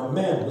butt. Now,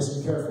 men,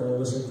 listen carefully and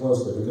listen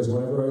closely, because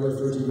whenever I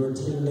refer to your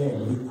team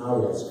name, the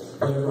Owls,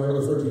 whenever I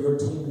refer to your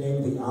team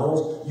name, the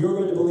Owls, you're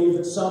going to believe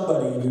that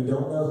somebody, and you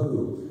don't know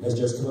who, has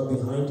just come up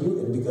behind you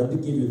and begun to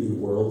give you the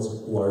world's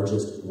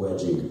largest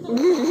wedgie.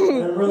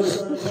 And I'm really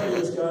sorry to tell you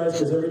this, guys,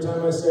 because every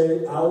time I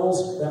say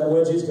Owls, that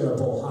wedgie's going to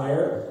pull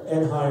higher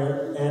and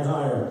higher and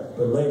higher.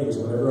 But ladies,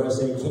 whenever I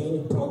say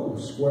Keene, boom,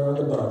 square on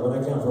the butt. When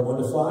I count from 1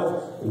 to 5,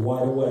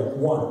 wide awake.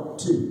 1,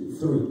 2,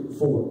 3,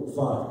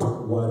 4,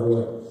 5, wide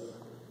awake.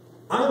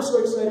 I'm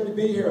so excited to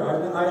be here.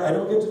 I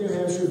don't get to New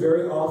Hampshire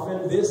very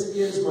often. This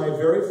is my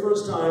very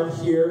first time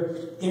here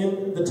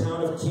in the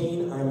town of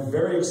Keene. I'm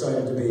very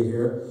excited to be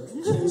here.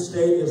 Keene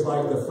State is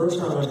like the first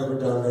time I've ever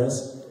done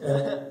this.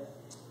 And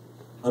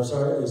I'm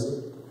sorry,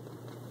 is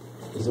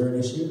there an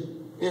issue?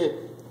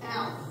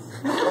 Ow.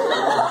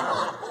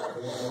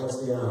 What's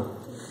the ow?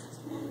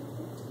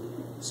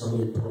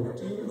 Somebody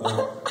poked you?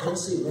 Have a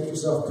seat. Make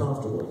yourself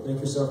comfortable. Make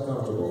yourself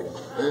comfortable.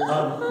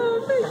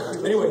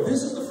 Anyway,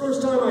 this is the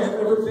first time I have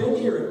ever been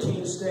here at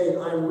Keene State.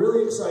 I'm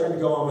really excited to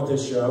go on with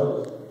this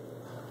show.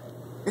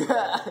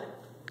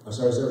 I'm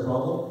sorry, is there a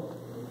problem?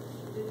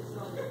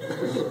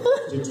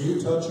 Did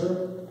you touch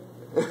her?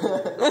 Oh,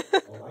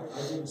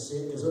 I didn't see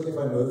it. Is it okay if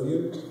I move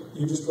you?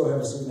 You just go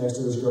have a seat next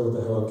to this girl with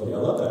the Hello Kitty. I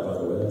love that, by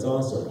the way. That's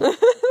awesome.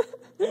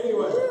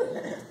 Anyway,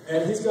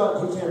 and he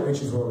can't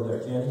reach you from over there,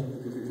 can he?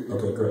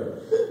 Okay, great.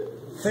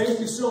 Thank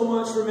you so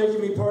much for making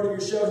me part of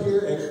your show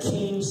here at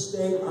Keene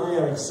State. I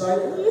am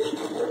excited.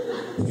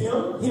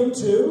 Him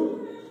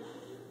too?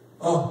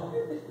 Oh.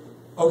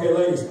 Okay,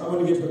 ladies, I'm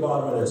going to get to the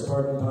bottom of this.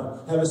 Pardon the pun.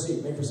 Have a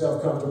seat. Make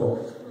yourself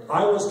comfortable.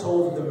 I was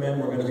told that the men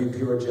were going to be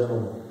pure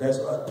gentlemen. That's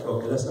not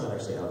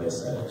actually how they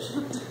said it.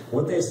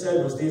 What they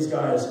said was these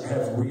guys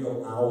have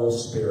real owl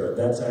spirit.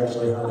 That's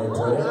actually how they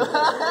put it.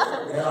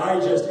 And I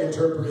just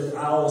interpreted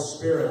owl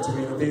spirit to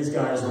mean that these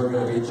guys were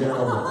going to be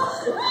gentlemen.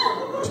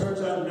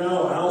 Turns out,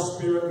 no, owl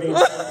spirit means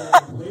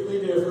something completely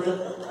different.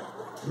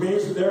 It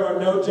means that there are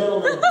no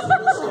gentlemen in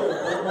Keene State.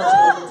 That much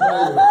I can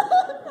tell you.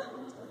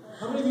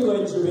 How many of you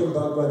ladies are being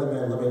bugged by the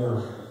men? Let me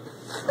know.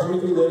 How many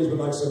of you ladies would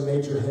like some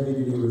nature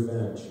heavy-duty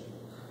revenge?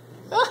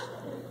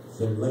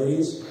 Then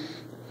ladies,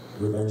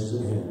 revenge is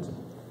at hand.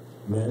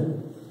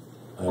 Men,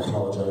 I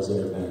apologize in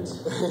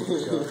advance.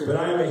 But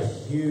I am a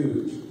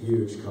huge,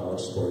 huge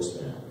college sports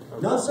fan.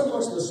 Not so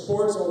much the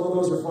sports, although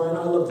those are fine.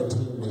 I love the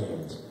team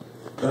names.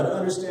 But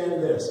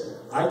understand this.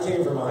 I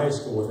came from a high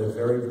school with a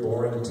very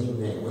boring team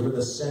name. We were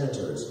the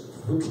Senators.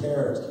 Who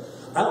cares?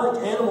 I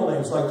like animal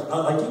names, like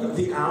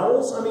the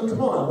owls. I mean,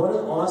 come on, what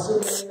an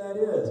awesome name that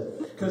is.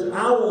 Because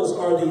owls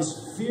are these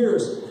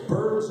fierce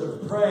birds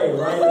of prey,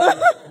 right? And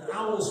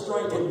owls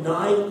strike at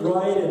night,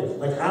 right? And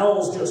like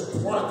owls just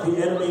pluck the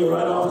enemy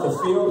right off the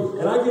field.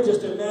 And I can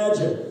just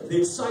imagine the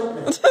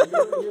excitement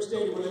in your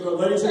stadium when they go,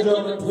 ladies and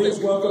gentlemen, please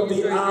welcome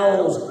the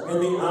owls.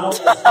 And the owls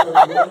start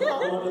running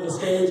onto the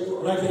stage.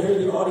 And I can hear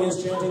the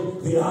audience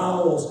chanting, the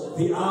owls,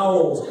 the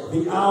owls,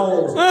 the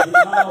owls, the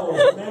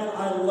owls. Man,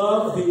 I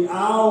love the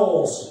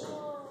owls.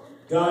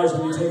 Guys,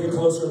 when you take a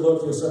closer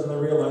look, you'll suddenly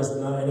realize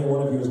that not any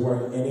one of you is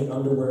wearing any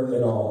underwear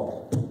at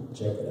all.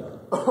 Check it out.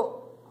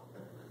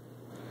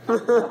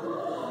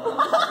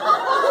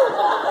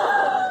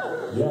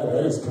 Yeah,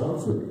 that is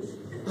comfort.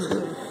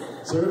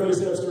 So everybody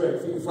sit up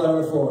straight, feet flat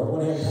on the floor.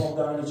 One hand palm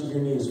down on each of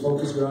your knees.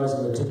 Focus your eyes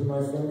on the tip of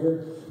my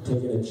finger.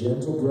 Taking a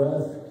gentle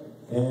breath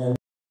and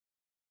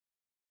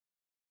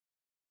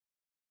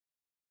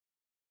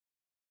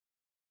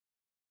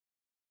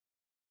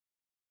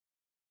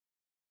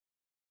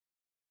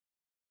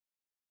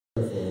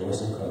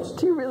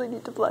do you really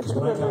need to flex?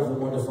 When I count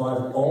from 1 to 5,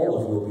 all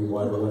of you will be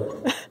wide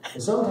awake.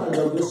 And sometimes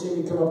you'll see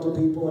me come up to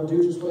people and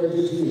do just what I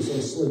did to you,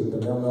 say sleep,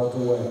 and they'll melt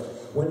away.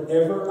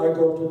 Whenever I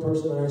go up to a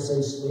person and I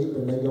say sleep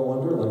and they go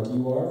under like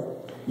you are,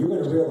 you're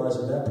going to realize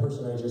that that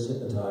person I just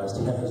hypnotized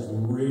has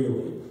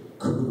really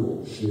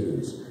cool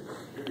shoes.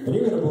 And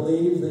you're going to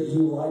believe that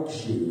you like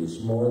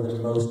shoes more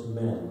than most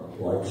men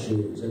like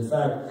shoes. In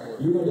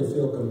fact, you're going to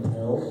feel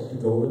compelled to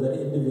go over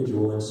that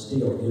individual and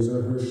steal his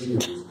or her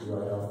shoes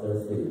right off their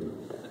feet.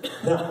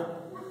 Now,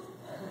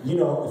 you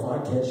know, if I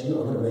catch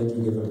you, I'm going to make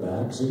you give them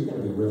back, so you're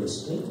going to be really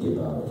sneaky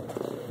about it.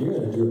 You're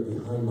going to do it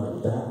behind my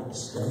back,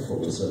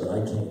 stealthily, so that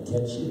I can't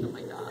catch you.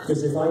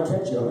 Because if I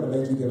catch you, I'm going to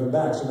make you give them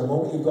back. So the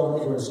moment you've gone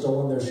over and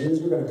stolen their shoes,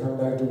 you're going to come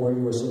back to where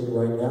you were sitting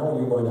right now, and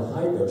you're going to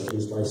hide those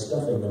shoes by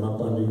stuffing them up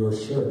under your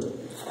shirt.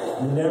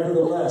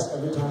 Nevertheless,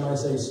 every time I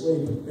say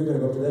sleep, you're going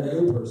to go up to that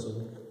new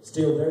person,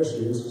 steal their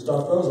shoes,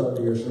 stuff those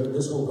under your shirt.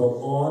 This will go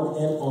on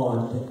and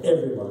on to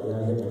everybody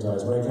I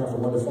hypnotize. When I count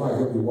from 1 to 5,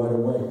 you'll be wide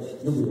awake.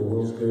 You'll be the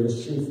world's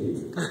greatest shoe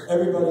thief.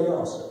 Everybody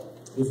else,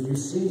 if you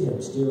see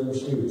him stealing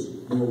shoes,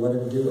 you will let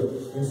him do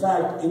it. In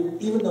fact,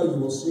 even though you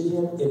will see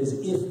him, it is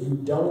if you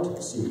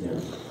don't see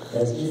him.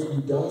 As if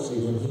you don't see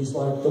him, he's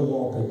like the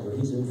wallpaper.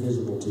 He's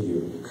invisible to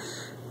you.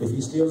 If he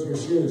steals your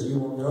shoes, you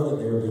won't know that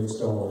they are being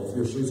stolen. If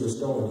your shoes are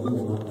stolen, you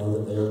will not know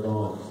that they are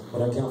gone.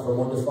 When I count from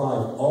 1 to 5,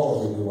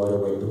 all of you will be wide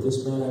awake. But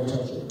this man I'm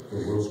touching,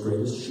 the world's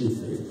greatest shoe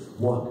thief.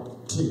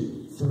 1,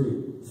 2,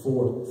 3,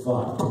 4,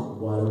 5,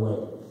 wide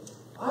awake.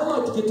 I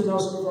like to get to know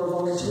some of our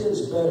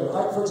volunteers better.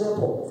 For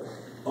example,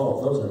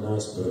 oh, those are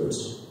nice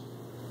boots.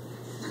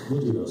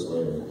 We'll do those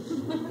later.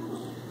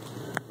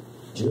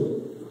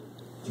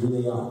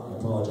 Julia, I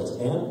apologize.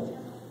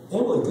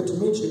 Emily, good to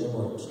meet you,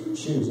 Emily.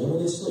 Shoes,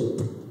 Emily,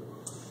 sleep.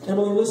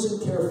 Emily, listen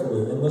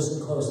carefully and listen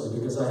closely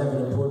because I have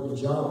an important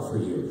job for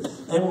you.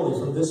 Emily,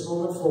 from this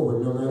moment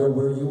forward, no matter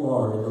where you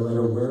are and no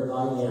matter where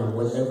I am,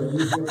 whenever you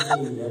hear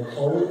me and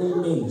only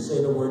me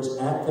say the words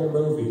at the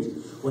movies,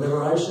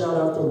 whenever I shout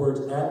out the words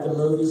at the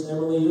movies,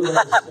 Emily, you're going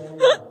to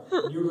stand up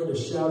and you're going to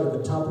shout at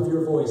the top of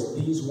your voice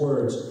these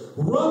words,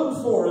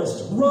 run,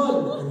 Forrest,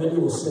 run, and then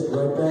you will sit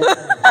right back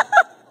down.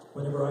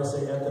 Whenever I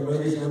say at the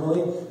movies,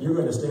 Emily, you're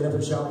going to stand up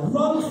and shout,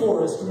 run,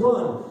 Forrest,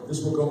 run.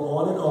 This will go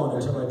on and on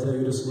until I tell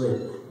you to sleep.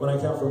 When I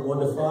count from 1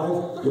 to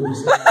 5, you'll be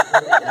sitting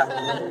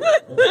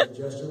and the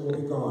suggestion will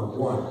be gone.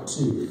 1,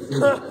 2, 3,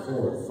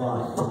 4,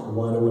 5,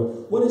 wide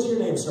awake. What is your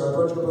name, sir? I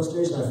brought you up on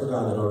stage and I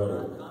forgot it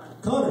already.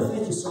 Connor,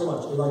 thank you so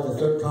much. You're like the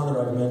third Connor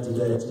I've met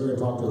today. It's a very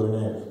popular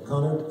name.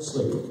 Connor,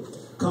 sleep.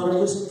 Connor,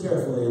 listen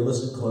carefully and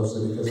listen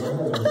closely because I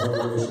have an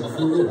important mission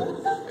for you.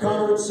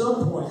 Connor, at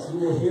some point you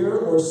will hear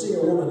or see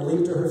a woman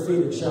leap to her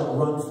feet and shout,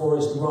 run,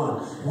 Forrest,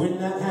 run. When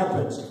that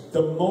happens,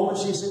 the moment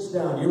she sits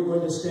down, you're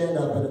going to stand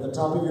up and at the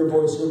top of your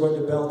voice you're going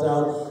to belt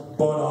out,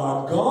 but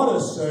I gotta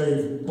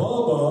save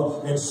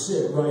Bubba, and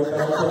sit right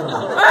back down.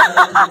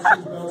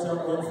 She belts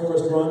out, run,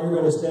 Forrest, run. You're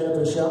going to stand up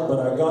and shout, but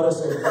I gotta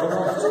save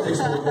Bubba. This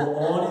will go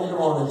on and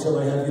on until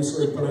I have you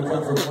sleep. When I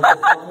count from 1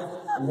 to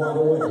 5, wide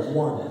awake.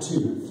 1,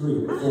 2,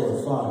 3, 4,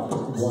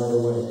 5, wide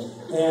awake.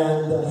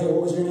 And hey,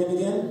 what was your name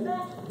again?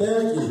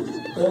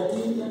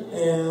 Becky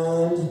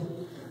and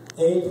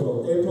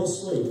April. April,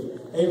 sleep.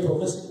 April,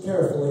 listen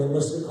carefully and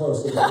listen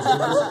closely. Because from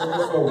this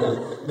moment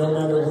forward, no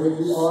matter where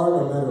you are,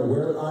 no matter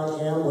where I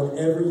am,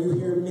 whenever you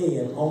hear me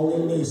and only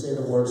me say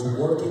the words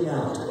working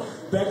out.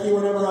 Becky,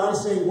 whenever I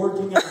say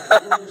working out, you're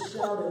going to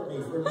shout at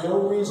me for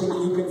no reason that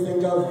you can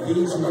think of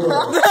these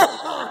words.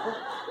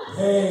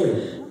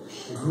 Hey,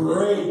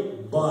 great.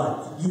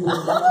 But you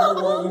will not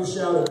know why you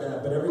shouted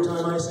that. But every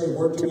time I say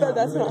working out,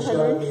 you're going to shout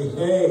at me,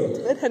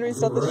 hey,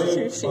 Henry's not the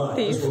shoe but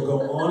thief. this will go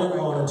on and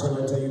on until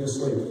I tell you to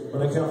sleep.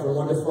 When I count from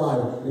 1 to 5,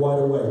 wide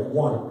awake.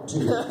 1, 2,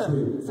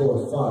 3,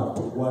 4,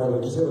 5, wide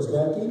awake. You said it was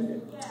Becky?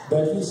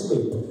 Becky,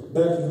 sleep.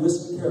 Becky,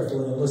 listen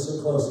carefully and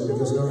listen closely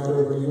because no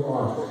matter where you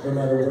are, no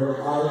matter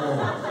where I am,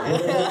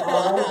 whenever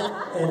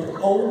I and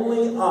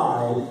only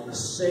I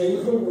say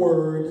the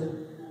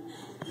word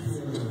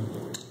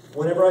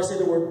Whenever I say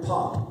the word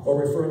pop,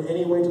 or refer in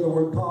any way to the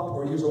word pop,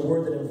 or use a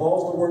word that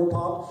involves the word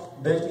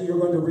pop, Becky, you're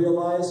going to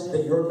realize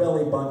that your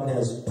belly button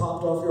has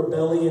popped off your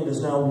belly and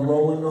is now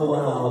rolling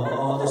around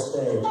on the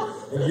stage.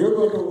 And you're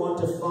going to want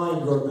to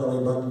find your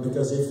belly button,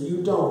 because if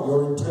you don't,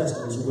 your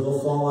intestines will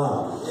fall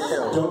out.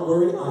 Don't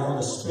worry, I have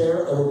a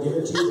spare. I will give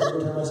it to you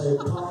every time I say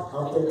pop,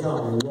 out they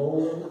come,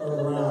 rolling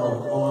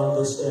around on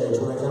the stage.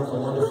 When I count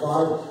from 1 to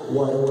 5,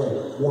 wide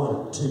awake.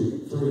 1,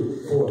 2,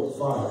 3, 4,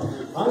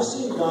 5. I've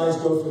seen guys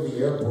go through the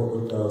airport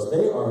with those.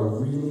 They are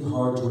really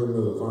hard to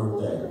remove,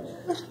 aren't they?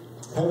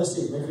 Have a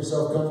seat, make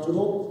yourself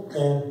comfortable,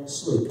 and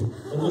sleep.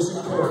 And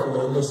listen carefully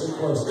and listen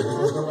closely,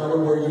 because no matter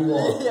where you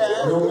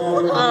are, no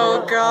matter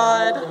Oh,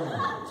 God.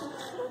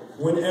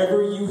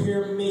 Whenever you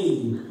hear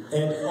me,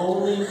 and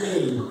only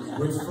me,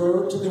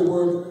 refer to the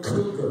word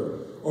cougar,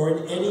 or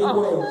in any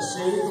way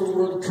say the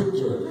word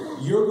cougar,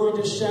 you're going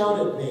to shout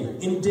at me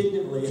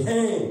indignantly,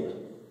 hey,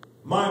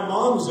 my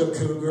mom's a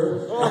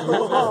cougar, and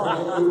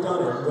you've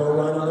done it. Go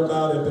right on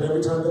about it. But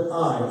every time that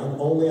I, and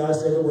only I,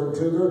 say the word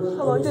cougar,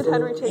 how long did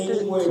Henry take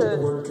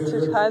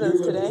to tie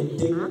those today?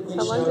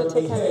 How long did it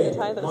take Henry to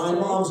tie those my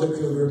today? mom's a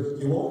cougar.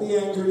 You won't be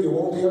angry, you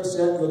won't be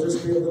upset, you'll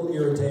just be a little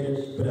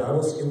irritated, but I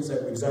will say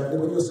exactly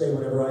what you'll say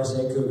whenever I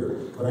say cougar.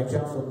 When I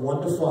count from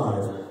 1 to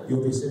 5,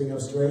 you'll be sitting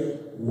up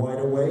straight, wide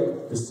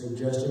awake. The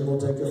suggestion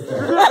will take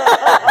effect.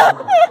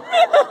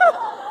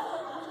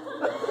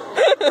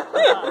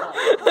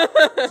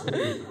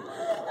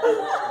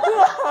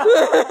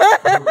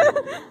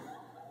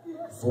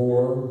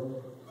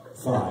 4,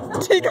 5.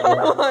 Take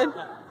on one.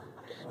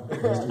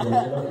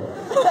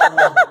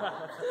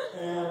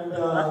 And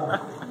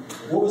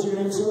what was your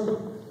name, sir?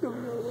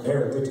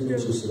 Eric, good to meet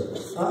you, sir.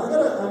 I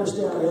gotta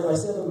understand, I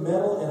said a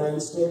metal and I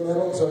stay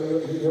metal, so you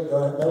have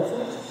metal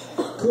things?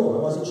 Cool,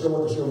 I wasn't sure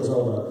what the show was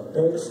all about.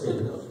 Eric,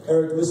 sleep.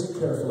 Eric, listen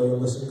carefully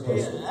and listen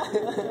closely.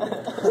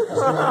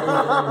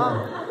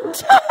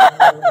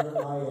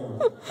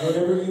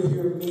 Whenever you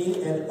hear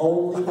me and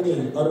only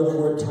me utter the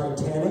word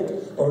Titanic,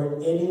 or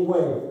in any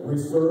way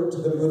refer to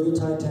the movie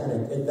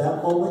Titanic, at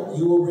that moment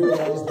you will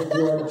realize that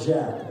you are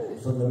Jack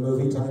from the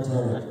movie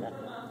Titanic.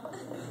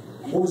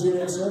 What was your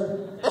name, sir?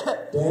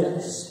 Dan?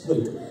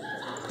 Sleep.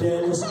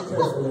 Dan, listen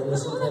carefully and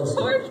listen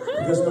closely.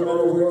 Because no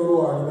matter where you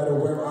are, no matter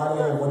where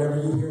I am, whenever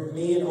you hear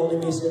me and only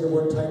me say the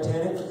word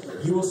Titanic,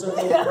 you will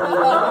suddenly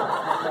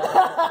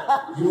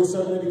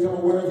become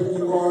aware that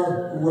you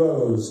are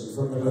Rose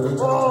from the movie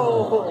Titanic.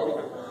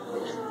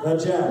 Now,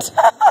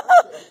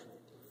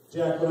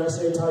 Jack, when I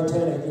say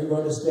Titanic, you're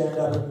going to stand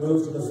up and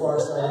move to the far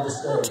side of the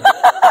stage.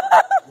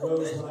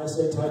 Rose, when I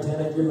say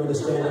Titanic, you're going to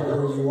stand up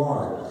where you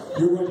are.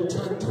 You're going to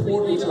turn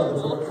toward each other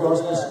from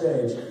across the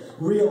stage.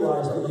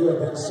 Realize that you have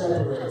been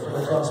separated from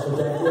across the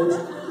decades,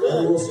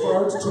 and you will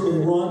start to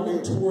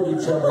run toward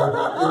each other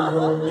in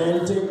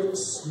romantic,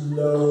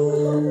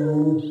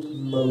 slow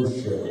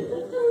motion.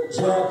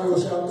 Jack, you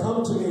will shout,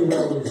 come to me,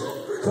 Rose.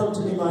 Come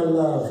to me, my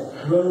love.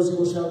 Rose, you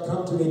will shout,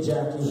 come to me,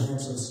 Jack, you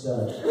handsome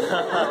stud.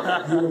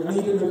 You will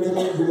meet in the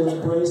middle, you will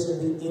embrace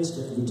in the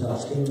instant you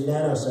touch. In a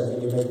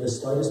nanosecond, you make the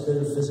slightest bit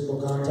of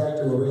physical contact,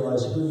 you will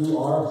realize who you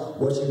are,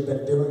 what you've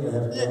been doing, and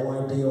have no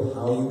idea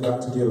how you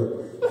got to do it.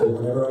 But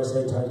whenever I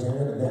say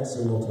Titanic, that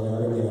scene will play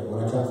out again.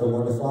 When I count from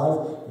 1 to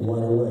 5,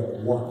 wide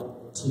awake.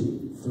 1,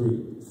 2,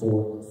 3,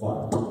 4,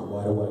 5.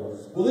 Wide awake.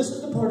 Well, this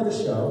is the part of the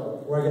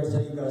show where I get to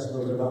tell you guys a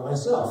little bit about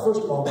myself.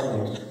 First of all, my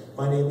name.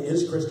 My name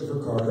is Christopher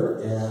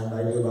Carter, and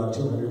I do about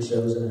 200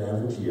 shows in an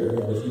average year.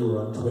 And if you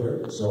are on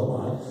Twitter, so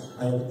am I.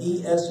 I am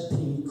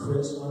ESP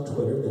Chris on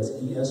Twitter. That's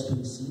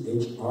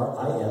ESPCHRIS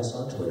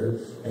on Twitter.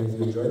 And if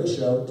you enjoy the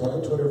show, tell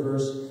the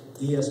Twitterverse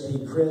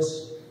ESP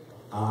Chris,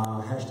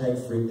 hashtag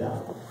freaked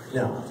out.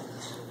 Now,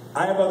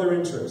 I have other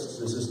interests.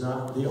 This is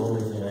not the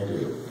only thing I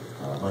do.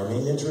 My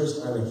main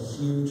interest, I'm a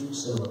huge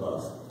cinema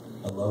buff.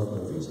 I love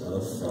movies. I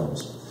love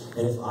films.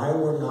 And if I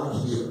were not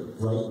here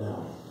right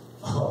now,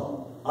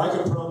 I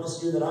can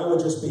promise you that I would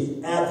just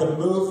be at the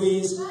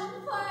movies,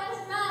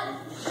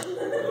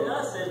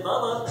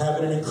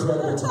 having an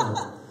incredible time.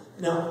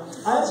 Now,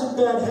 I had some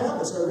bad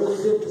habits, I really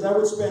did, because I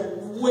would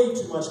spend way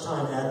too much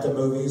time at the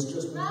movies,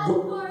 just I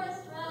would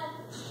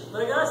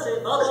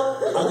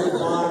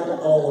buy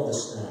all of the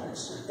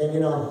snacks. And you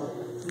know,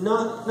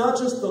 not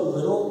just the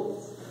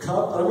little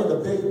cup, I mean the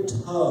big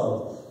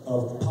tub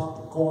of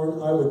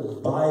popcorn. I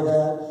would buy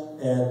that,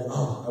 and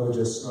I would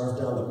just snarf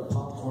down the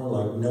popcorn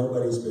like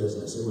nobody's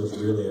business. It was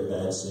really a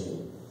bad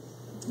scene.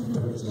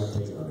 It's not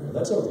taking on here.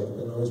 That's okay. It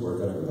doesn't always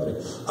work on everybody.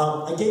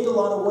 I gained a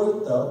lot of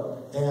weight,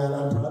 though, and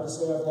I'm proud to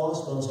say I've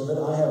lost most of it.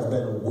 I have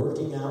been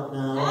working out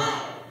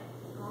now.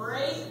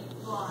 Great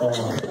fun. Oh,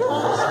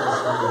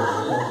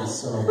 thank you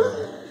so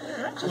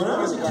much. When I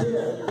was a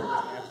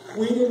kid,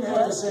 we didn't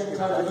have the same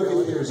kind of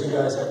movie theaters you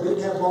guys have. We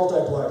didn't have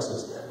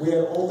multiplexes. We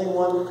had only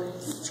one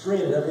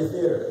screen at every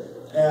theater.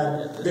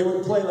 And they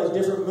would play like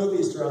different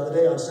movies throughout the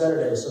day on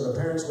Saturdays. So the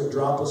parents would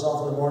drop us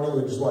off in the morning.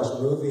 We'd just watch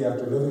movie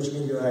after movie, which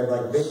means I had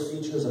like big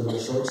features and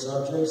little short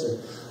subjects. And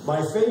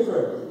my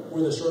favorite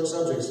were the short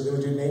subjects. So they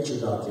would do nature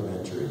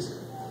documentaries.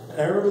 And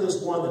I remember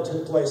this one that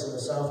took place in the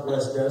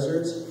Southwest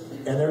deserts.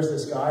 And there's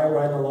this guy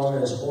riding along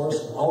on his horse.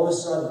 And all of a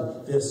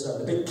sudden, this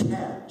big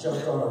cat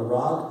jumped on a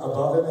rock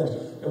above him, and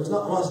it was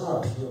not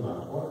a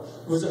puma.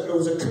 It was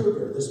a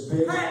cougar. This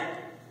big. Hey!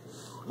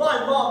 My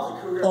mom's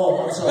a cougar.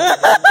 Oh, I'm sorry. I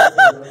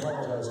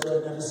apologize. Go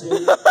ahead and see.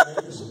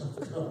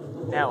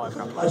 Now I've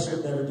got. I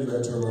should never do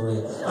that to a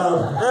Maria.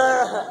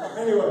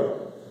 Anyway.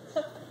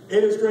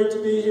 It is great to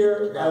be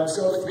here. I'm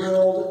so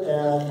thrilled,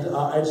 and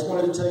I just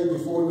wanted to tell you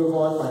before we move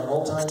on, my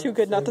all-time. It's too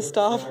good not to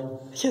stop. You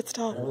can't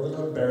stop. I'm a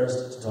little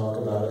embarrassed to talk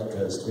about it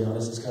because, to be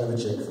honest, it's kind of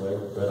a chick flick,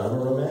 but I'm a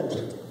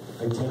romantic.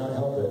 I cannot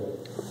help it.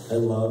 I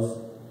love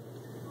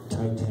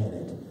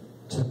Titanic.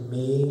 To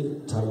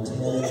me,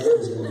 Titanic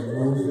is a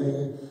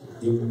moving,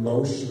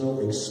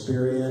 emotional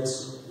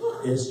experience.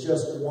 It's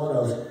just one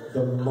of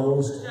the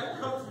most.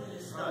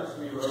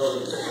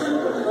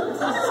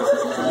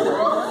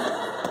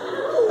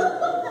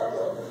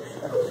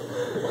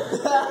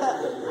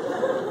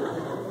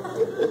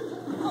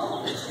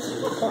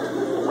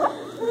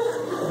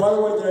 By the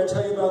way, did I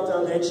tell you about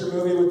that nature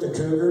movie with the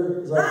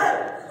cougar? Like, Hey!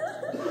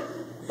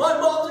 My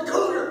mom's a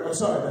cougar! I'm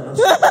sorry, man. I'm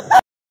sorry.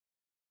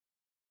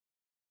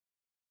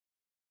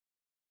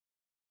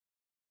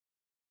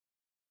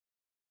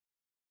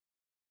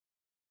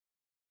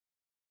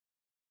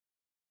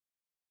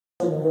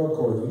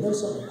 You know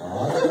something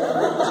odd?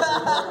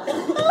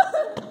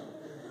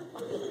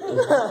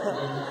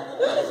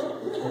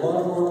 A lot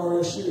of them are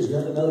wearing shoes. You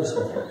have to notice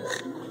that.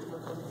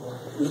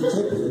 You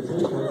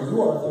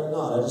are, they're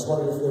not. I just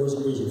wondered if there was a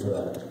reason for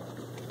that.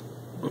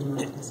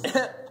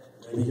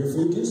 Maybe your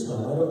feet do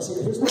smell. I don't see.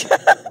 Here's what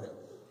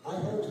I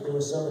heard there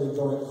was somebody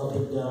going up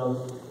and down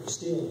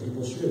stealing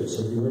people's shoes.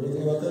 Have you heard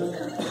anything about that?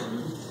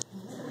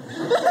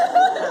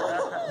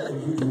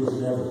 You would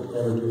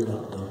never do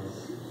that. No.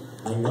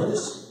 I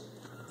notice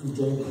you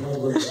gained quite a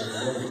little bit.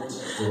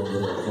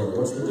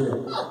 What's the deal?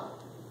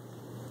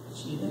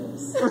 She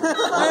knows.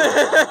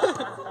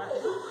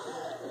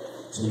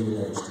 So you would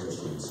never steal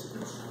shoes.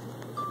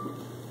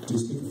 Do you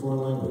speak a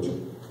foreign language?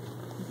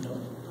 No.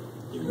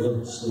 You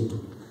will sleep.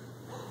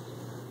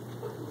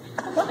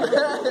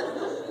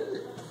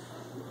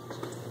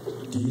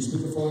 Do you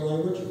speak a foreign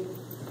language?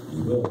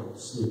 You will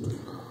sleep.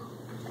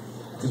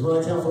 Because when I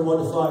count from 1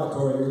 to 5,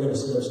 Corey, you're going to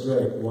sit up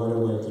straight, wide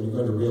awake, and you're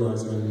going to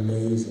realize an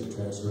amazing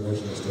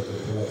transformation is taking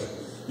place.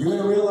 You're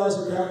going to realize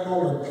at that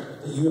moment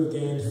that you have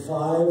gained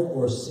 500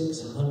 or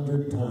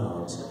 600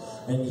 pounds,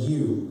 and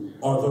you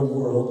are the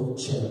world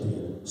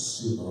champion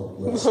sumo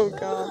wrestler. Oh,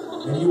 God.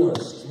 And you are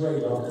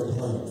straight off the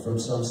plane from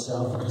some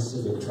South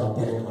Pacific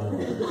tropical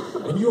island.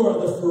 And you are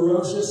the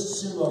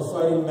ferocious sumo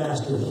fighting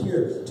master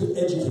here to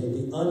educate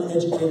the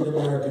uneducated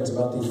Americans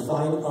about the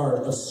fine art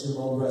of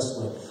sumo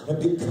wrestling. And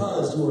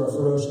because you are a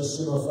ferocious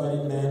sumo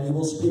fighting man, you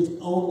will speak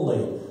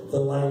only the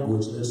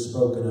language that is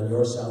spoken on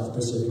your South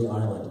Pacific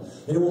island.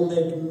 And it will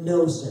make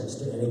no sense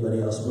to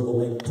anybody else, but it will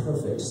make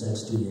perfect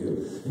sense to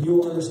you. And you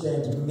will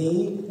understand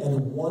me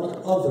and one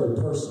other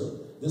person.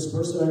 This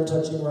person I'm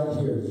touching right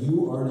here,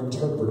 you are an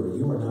interpreter.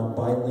 You are now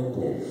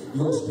bilingual.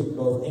 You will speak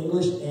both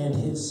English and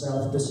his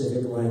South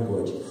Pacific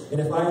language. And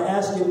if I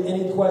ask him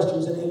any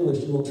questions in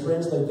English, you will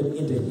translate them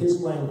into his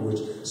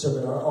language so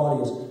that our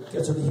audience,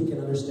 so that he can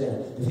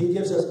understand. If he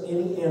gives us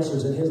any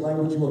answers in his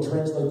language, you will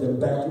translate them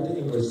back into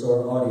English so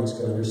our audience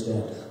can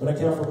understand. When I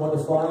count from 1 to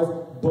 5,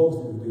 both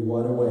of you will be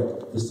wide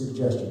awake. The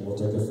suggestion will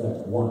take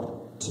effect. 1,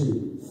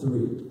 2,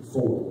 3,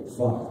 4, 5.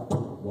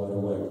 Wide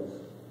awake.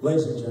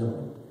 Ladies and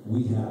gentlemen,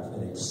 we have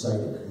an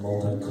exciting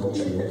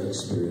multicultural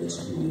experience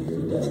for you here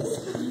today.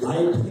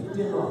 I picked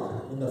him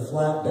up in the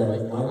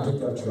flatbed of my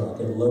pickup truck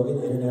at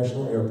Logan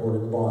International Airport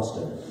in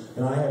Boston,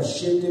 and I have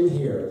shipped him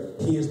here.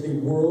 He is the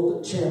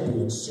world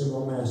champion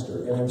sumo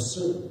master, and I'm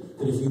certain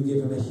that if you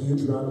give him a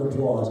huge round of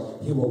applause,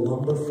 he will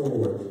lumber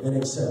forward and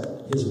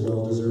accept his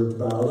well-deserved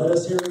bow. Let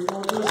us hear it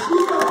from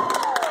Shuba!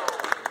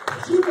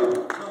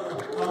 Shuba!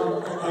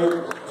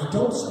 I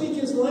don't speak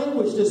his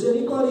language. Does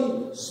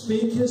anybody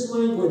speak his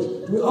language?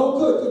 Oh,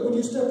 good. Would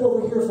you step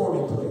over here for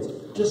me, please?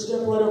 Just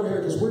step right over here,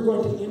 because we're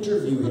going to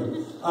interview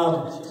him.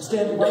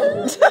 Stand right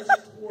here,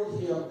 toward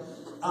him.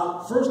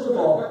 First of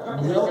all,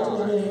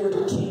 welcome him here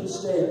to Keene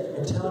State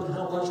and tell him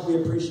how much we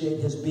appreciate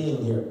his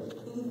being here.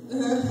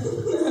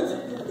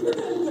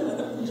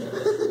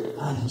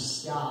 I'm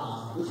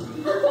shy.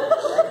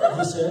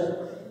 He said,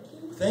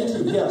 thank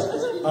you, yes.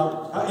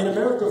 In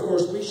America, of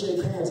course, we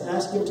shake hands.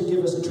 Ask him to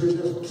give us a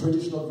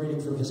traditional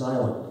greeting from his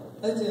island.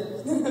 That's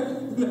it.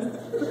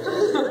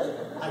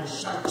 I'm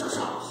shy.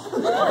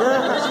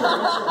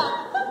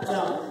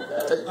 Now,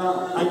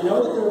 I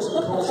know that there are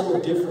some cultural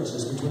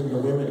differences between the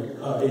women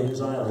in his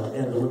island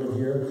and the women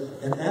here,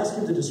 and ask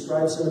him to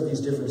describe some of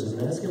these differences,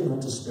 and ask him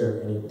not to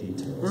spare any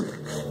details.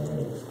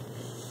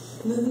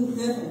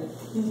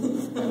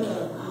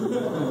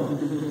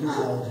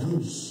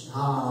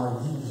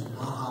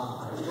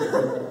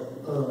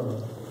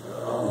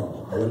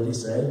 What did he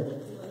say?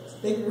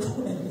 Bigger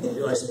women. He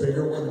likes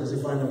bigger women. Does he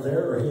find them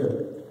there or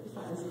here?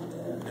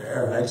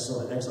 There,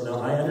 excellent, excellent.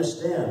 Now, I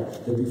understand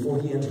that before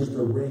he enters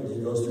the ring, he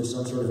goes through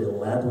some sort of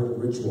elaborate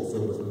ritual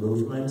filled with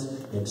movement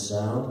and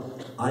sound.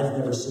 I've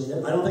never seen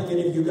it. I don't think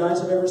any of you guys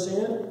have ever seen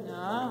it.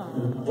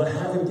 No. Well,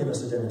 have him give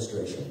us a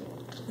demonstration.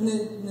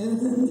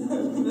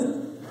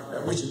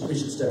 We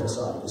should step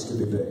aside. This could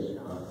be big.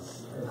 All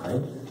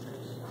right.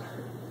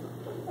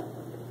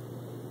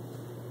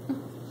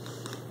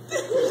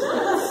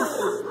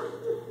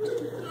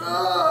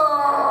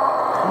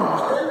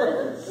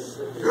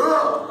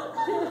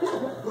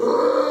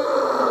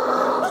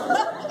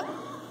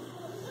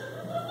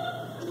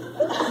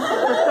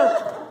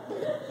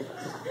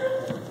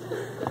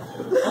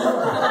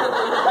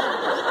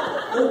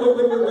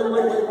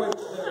 Wait.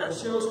 The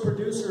show's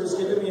producer is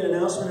giving me an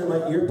announcement in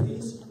my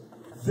earpiece.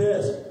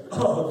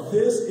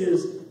 This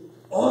is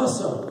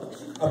awesome.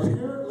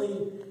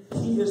 Apparently,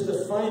 he is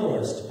the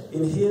finalist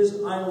in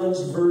his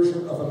island's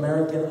version of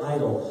American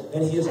Idol,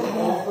 and he is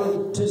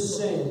offered to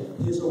sing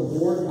his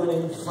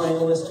award-winning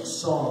finalist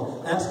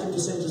song. Ask him to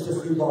sing just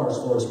a few bars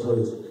for us,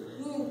 please.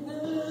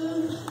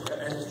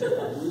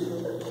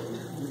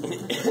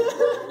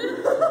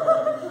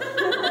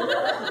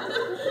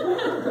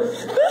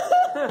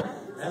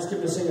 Ask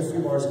him to sing a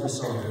few bars of his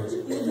song, please.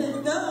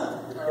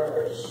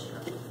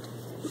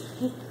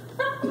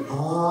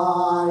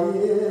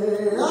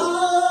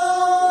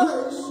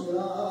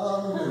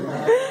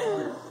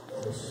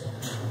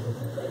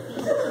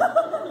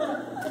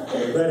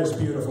 That is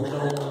beautiful. No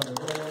one.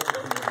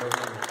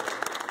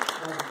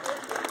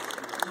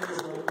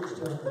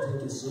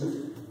 Take a seat.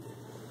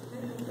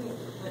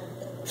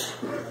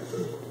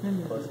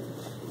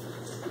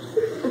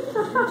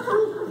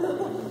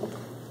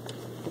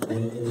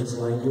 In his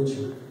language,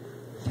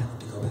 tell him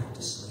to go back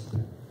to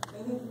sleep.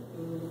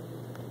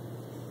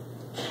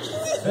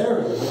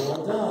 Very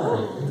well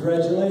done.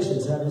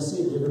 Congratulations. Have a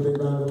seat. Give her a big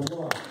round of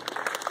applause.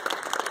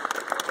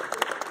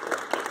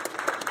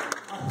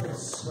 I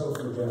was so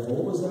forgetful.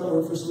 What was that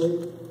word for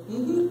sleep?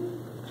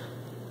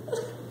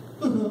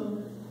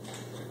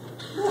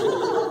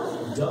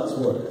 It does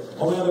work.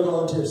 Only other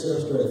volunteer,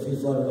 Sarah straight, feet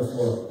flat on the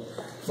floor.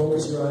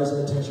 Focus your eyes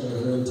and attention on the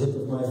very tip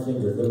of my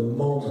finger. The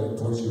moment it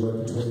points you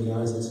right between the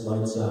eyes, it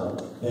lights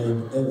out.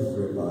 And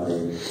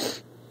everybody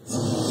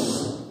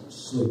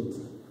sleep.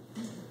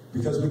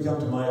 Because we come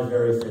to my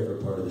very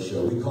favorite part of the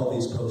show. We call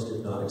these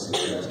post-hypnotic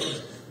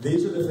suggestions.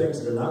 These are the things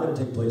that are not going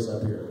to take place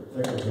up here.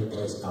 They're going to take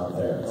place out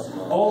there.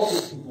 All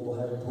these people will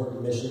have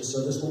important missions.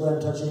 So this woman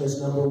I'm touching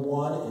is number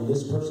 1, and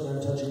this person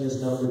I'm touching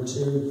is number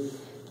 2.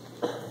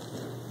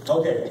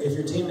 Okay, if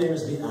your team name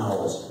is the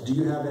Owls, do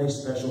you have any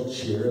special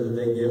cheer that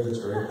they give that's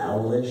very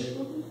owlish?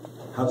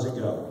 How's it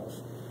go?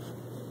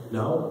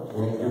 No?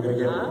 Well, you're going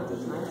to get one.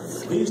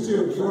 These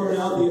two, you are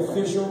now the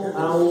official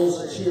Owls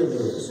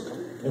cheerleaders.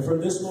 And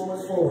from this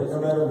moment forward, no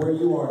matter where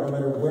you are, no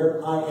matter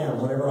where I am,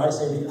 whenever I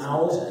say the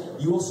Owls,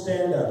 you will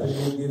stand up and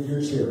you will give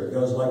your cheer. It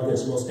goes like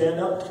this. You will stand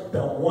up,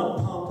 belt one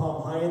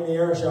pom-pom high in the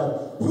air,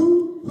 shout,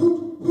 hoot,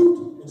 hoot,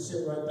 hoot, and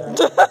sit right back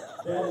down.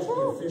 That is the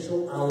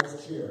official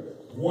Owls cheer.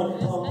 One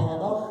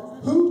pom-pom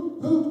up,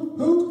 hoot, hoot,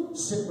 hoot,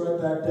 sit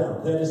right back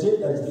down. That is it.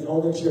 That is the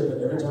only cheer.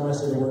 But every time I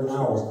say the word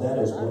Owls, that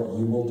is what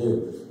you will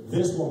do.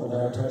 This woman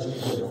that I'm touching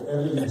here, if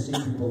ever you see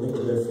people leap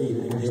to their feet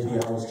and give the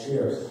Owls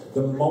cheer,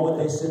 the moment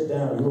they sit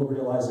down, you will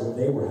realize that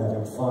they were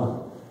having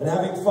fun. And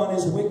having fun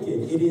is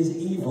wicked. It is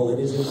evil. It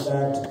is, in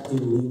fact,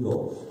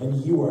 illegal.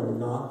 And you are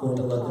not going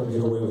to let them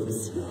get away with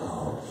it.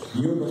 No.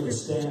 You're going to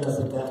stand up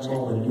at that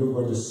moment and you're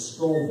going to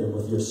scold them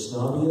with your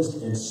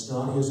snobbiest and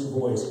snottiest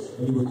voice.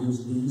 And you will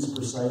use these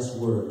precise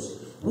words.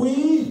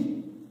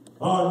 We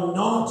are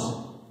not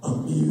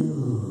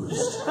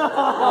amused.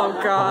 Oh,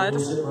 God.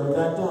 We'll sit right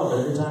back down.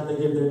 Every time they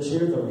give their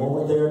cheer, the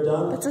moment they are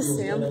done, it's a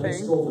Sam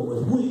thing. Scold them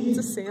with, we it's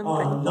a Sam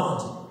are thing.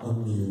 not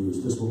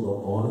amused. This will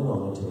go on and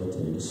on until I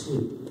tell you to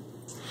sleep.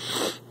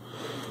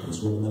 This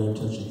woman that I'm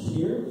touching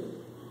here,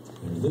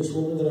 and this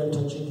woman that I'm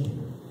touching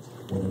here.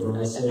 Whenever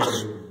I say the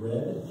word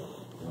red,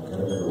 I got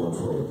a better one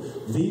for you.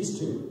 These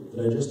two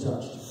that I just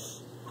touched.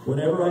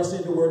 Whenever I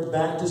say the word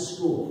back to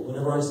school,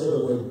 whenever I say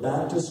the word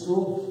back to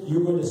school,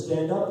 you're going to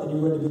stand up and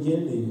you're going to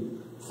begin the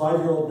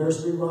 5-year-old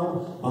nursery rhyme.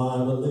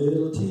 I'm a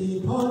little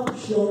teapot,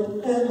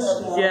 short and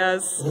stout.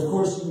 Yes. And of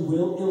course you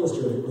will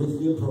illustrate it with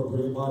the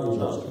appropriate body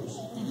gestures.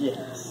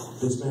 Yes.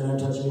 This man I'm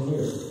touching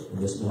here, and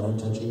this man I'm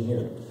touching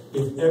here.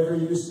 If ever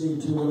you see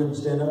two women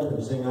stand up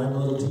and saying, I'm a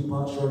little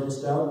teapot, short and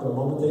stout, the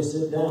moment they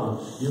sit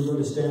down, you're going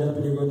to stand up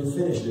and you're going to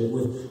finish it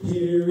with,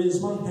 here is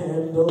my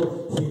handle,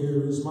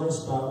 here is my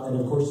spout, and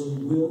of course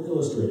you will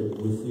illustrate it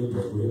with the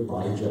appropriate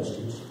body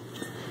gestures.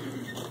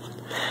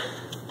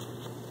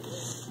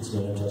 This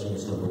man I'm touching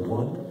is number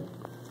 1.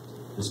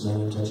 This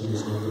man I'm touching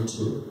is number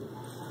 2.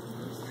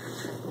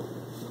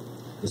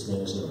 This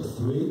man is number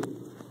 3. Did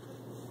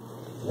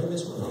I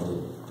miss one?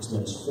 No, this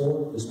man is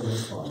 4. This man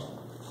is 5.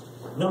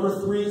 Number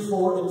 3,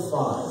 4, and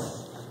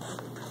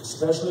 5.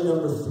 Especially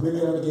number 3, I'm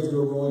going to give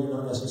you a role you're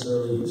not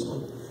necessarily used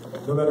to.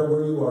 no matter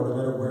where you are, no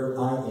matter where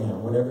I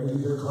am, whenever you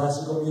hear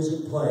classical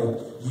music play,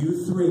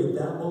 you three at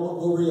that moment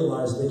will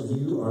realize that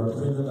you are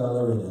prima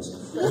ballerinas.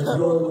 And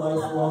your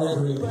lifelong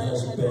dream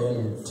has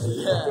been to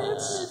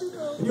dance.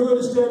 And you're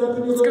going to stand up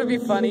and you're going to be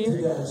funny.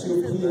 To dance.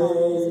 You'll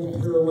play,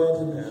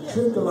 pirouette, and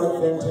treat the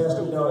like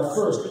fantastic. Now, at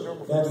first,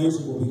 that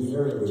music will be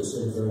very loose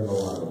and very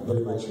melodic, but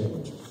it will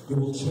change. It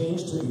will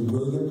change to the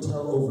William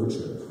Tell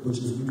Overture, which,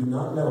 if you do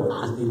not know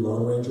it, is the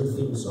Lone Ranger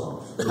theme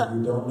song. If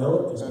you don't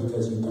know it, it's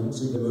because you didn't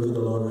see the movie The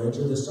Lone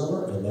Ranger this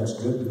summer, and that's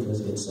good because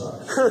it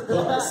sucked.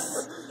 But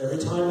every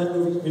time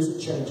that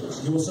music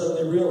changes, you will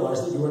suddenly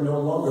realize that you are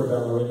no longer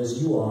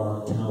ballerinas, you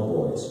are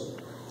cowboys.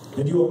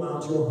 And you will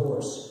mount your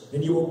horse,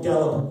 and you will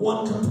gallop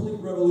one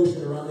complete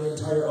revolution around the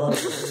entire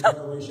audience,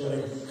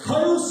 shouting,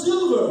 "Hi-yo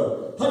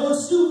Silver! Hi-yo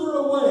Silver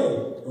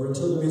away!" Or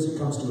until the music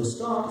comes to a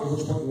stop, at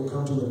which point you will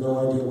come to with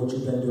no idea what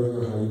you've been doing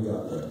or how you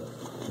got there.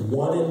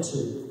 1 and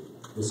 2.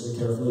 Listen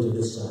carefully to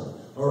this sound.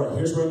 All right,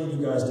 here's where I need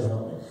you guys to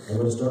help me. I'm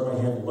going to start my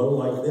hand low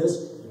like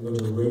this. I'm going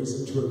to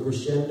raise it to a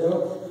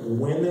crescendo.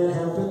 When that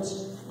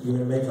happens, you're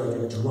going to make like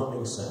a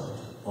drumming sound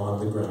on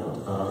the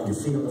ground. Your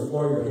feet on the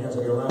floor, your hands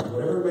on your lap,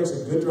 whatever makes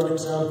a good drumming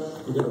sound,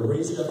 we're going to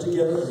raise it up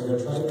together and we're going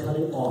to try to cut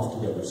it off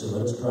together. So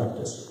let us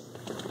practice.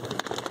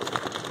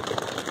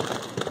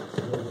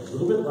 A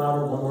little bit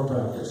louder, one more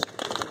practice.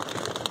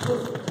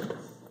 Perfect.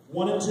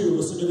 1 and 2,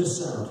 listen to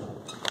this sound.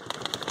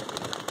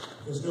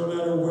 Because no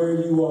matter where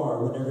you are,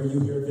 whenever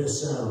you hear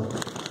this sound,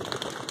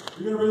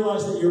 you're going to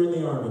realize that you're in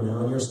the army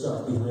now and you're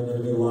stuck behind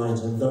enemy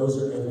lines, and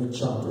those are enemy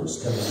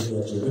choppers coming to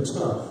get you. It's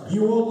not.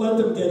 You won't let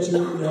them get you,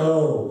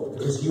 no,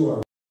 because you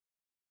are.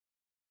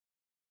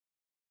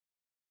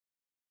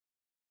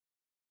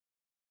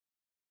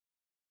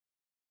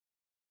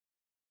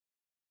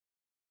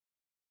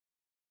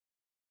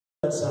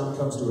 That sound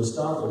comes to a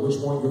stop, at which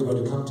point you're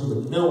going to come to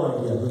with no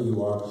idea who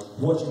you are,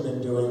 what you've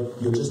been doing.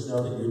 You'll just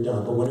know that you're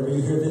done. But whenever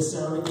you hear this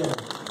sound again,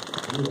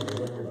 you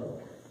are very low.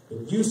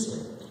 But you,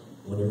 sir,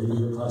 whenever you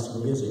hear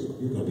classical music,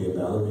 you're going to be a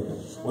ballerina.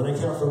 When I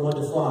count from 1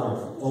 to 5,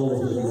 all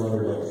of you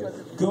are away.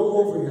 Go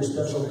over your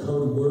special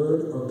code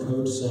word or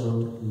code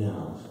sound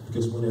now,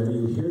 because whenever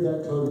you hear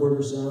that code word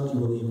or sound, you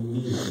will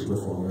immediately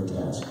perform your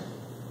task.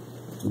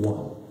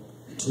 1,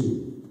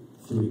 2,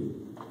 3,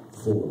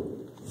 4,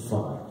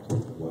 5.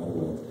 Wide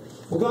awake.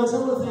 Well, guys, I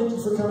want to thank you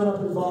for coming up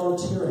and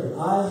volunteering.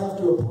 I have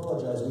to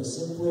apologize. We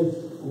simply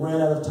ran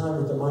out of time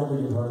with the mind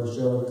reading part of the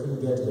show and couldn't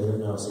get to the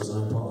hypnosis.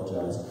 I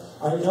apologize.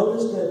 I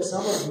noticed that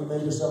some of you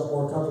made yourself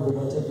more comfortable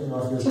by taking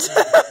off your shirt.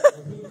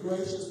 And he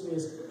graciously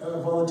has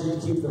volunteered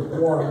to keep them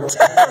warm with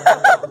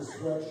the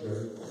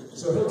sweatshirt.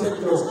 So he'll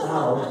take those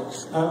out.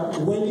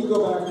 When you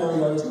go back down,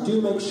 guys,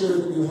 do make sure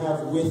that you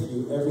have with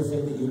you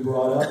everything that you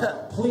brought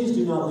up. Please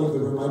do not leave the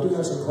room. I do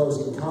have some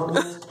closing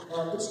comments.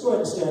 Let's go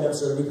ahead and stand up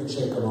so we can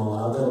shake them all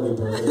out. That'll be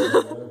perfect.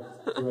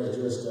 Right,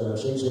 just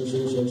shake, shake,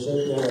 shake, shake,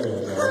 shake. There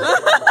you go.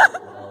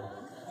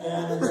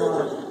 And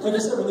like I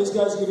said, when these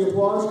guys give you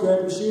applause,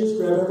 grab your shoes,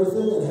 grab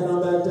everything, and head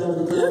on back down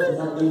to the ground and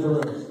not leave the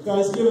room.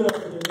 Guys, give it up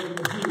for them. Give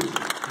them a huge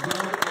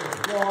round of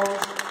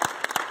applause.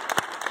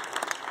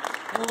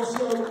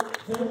 Also,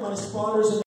 thank my spotters.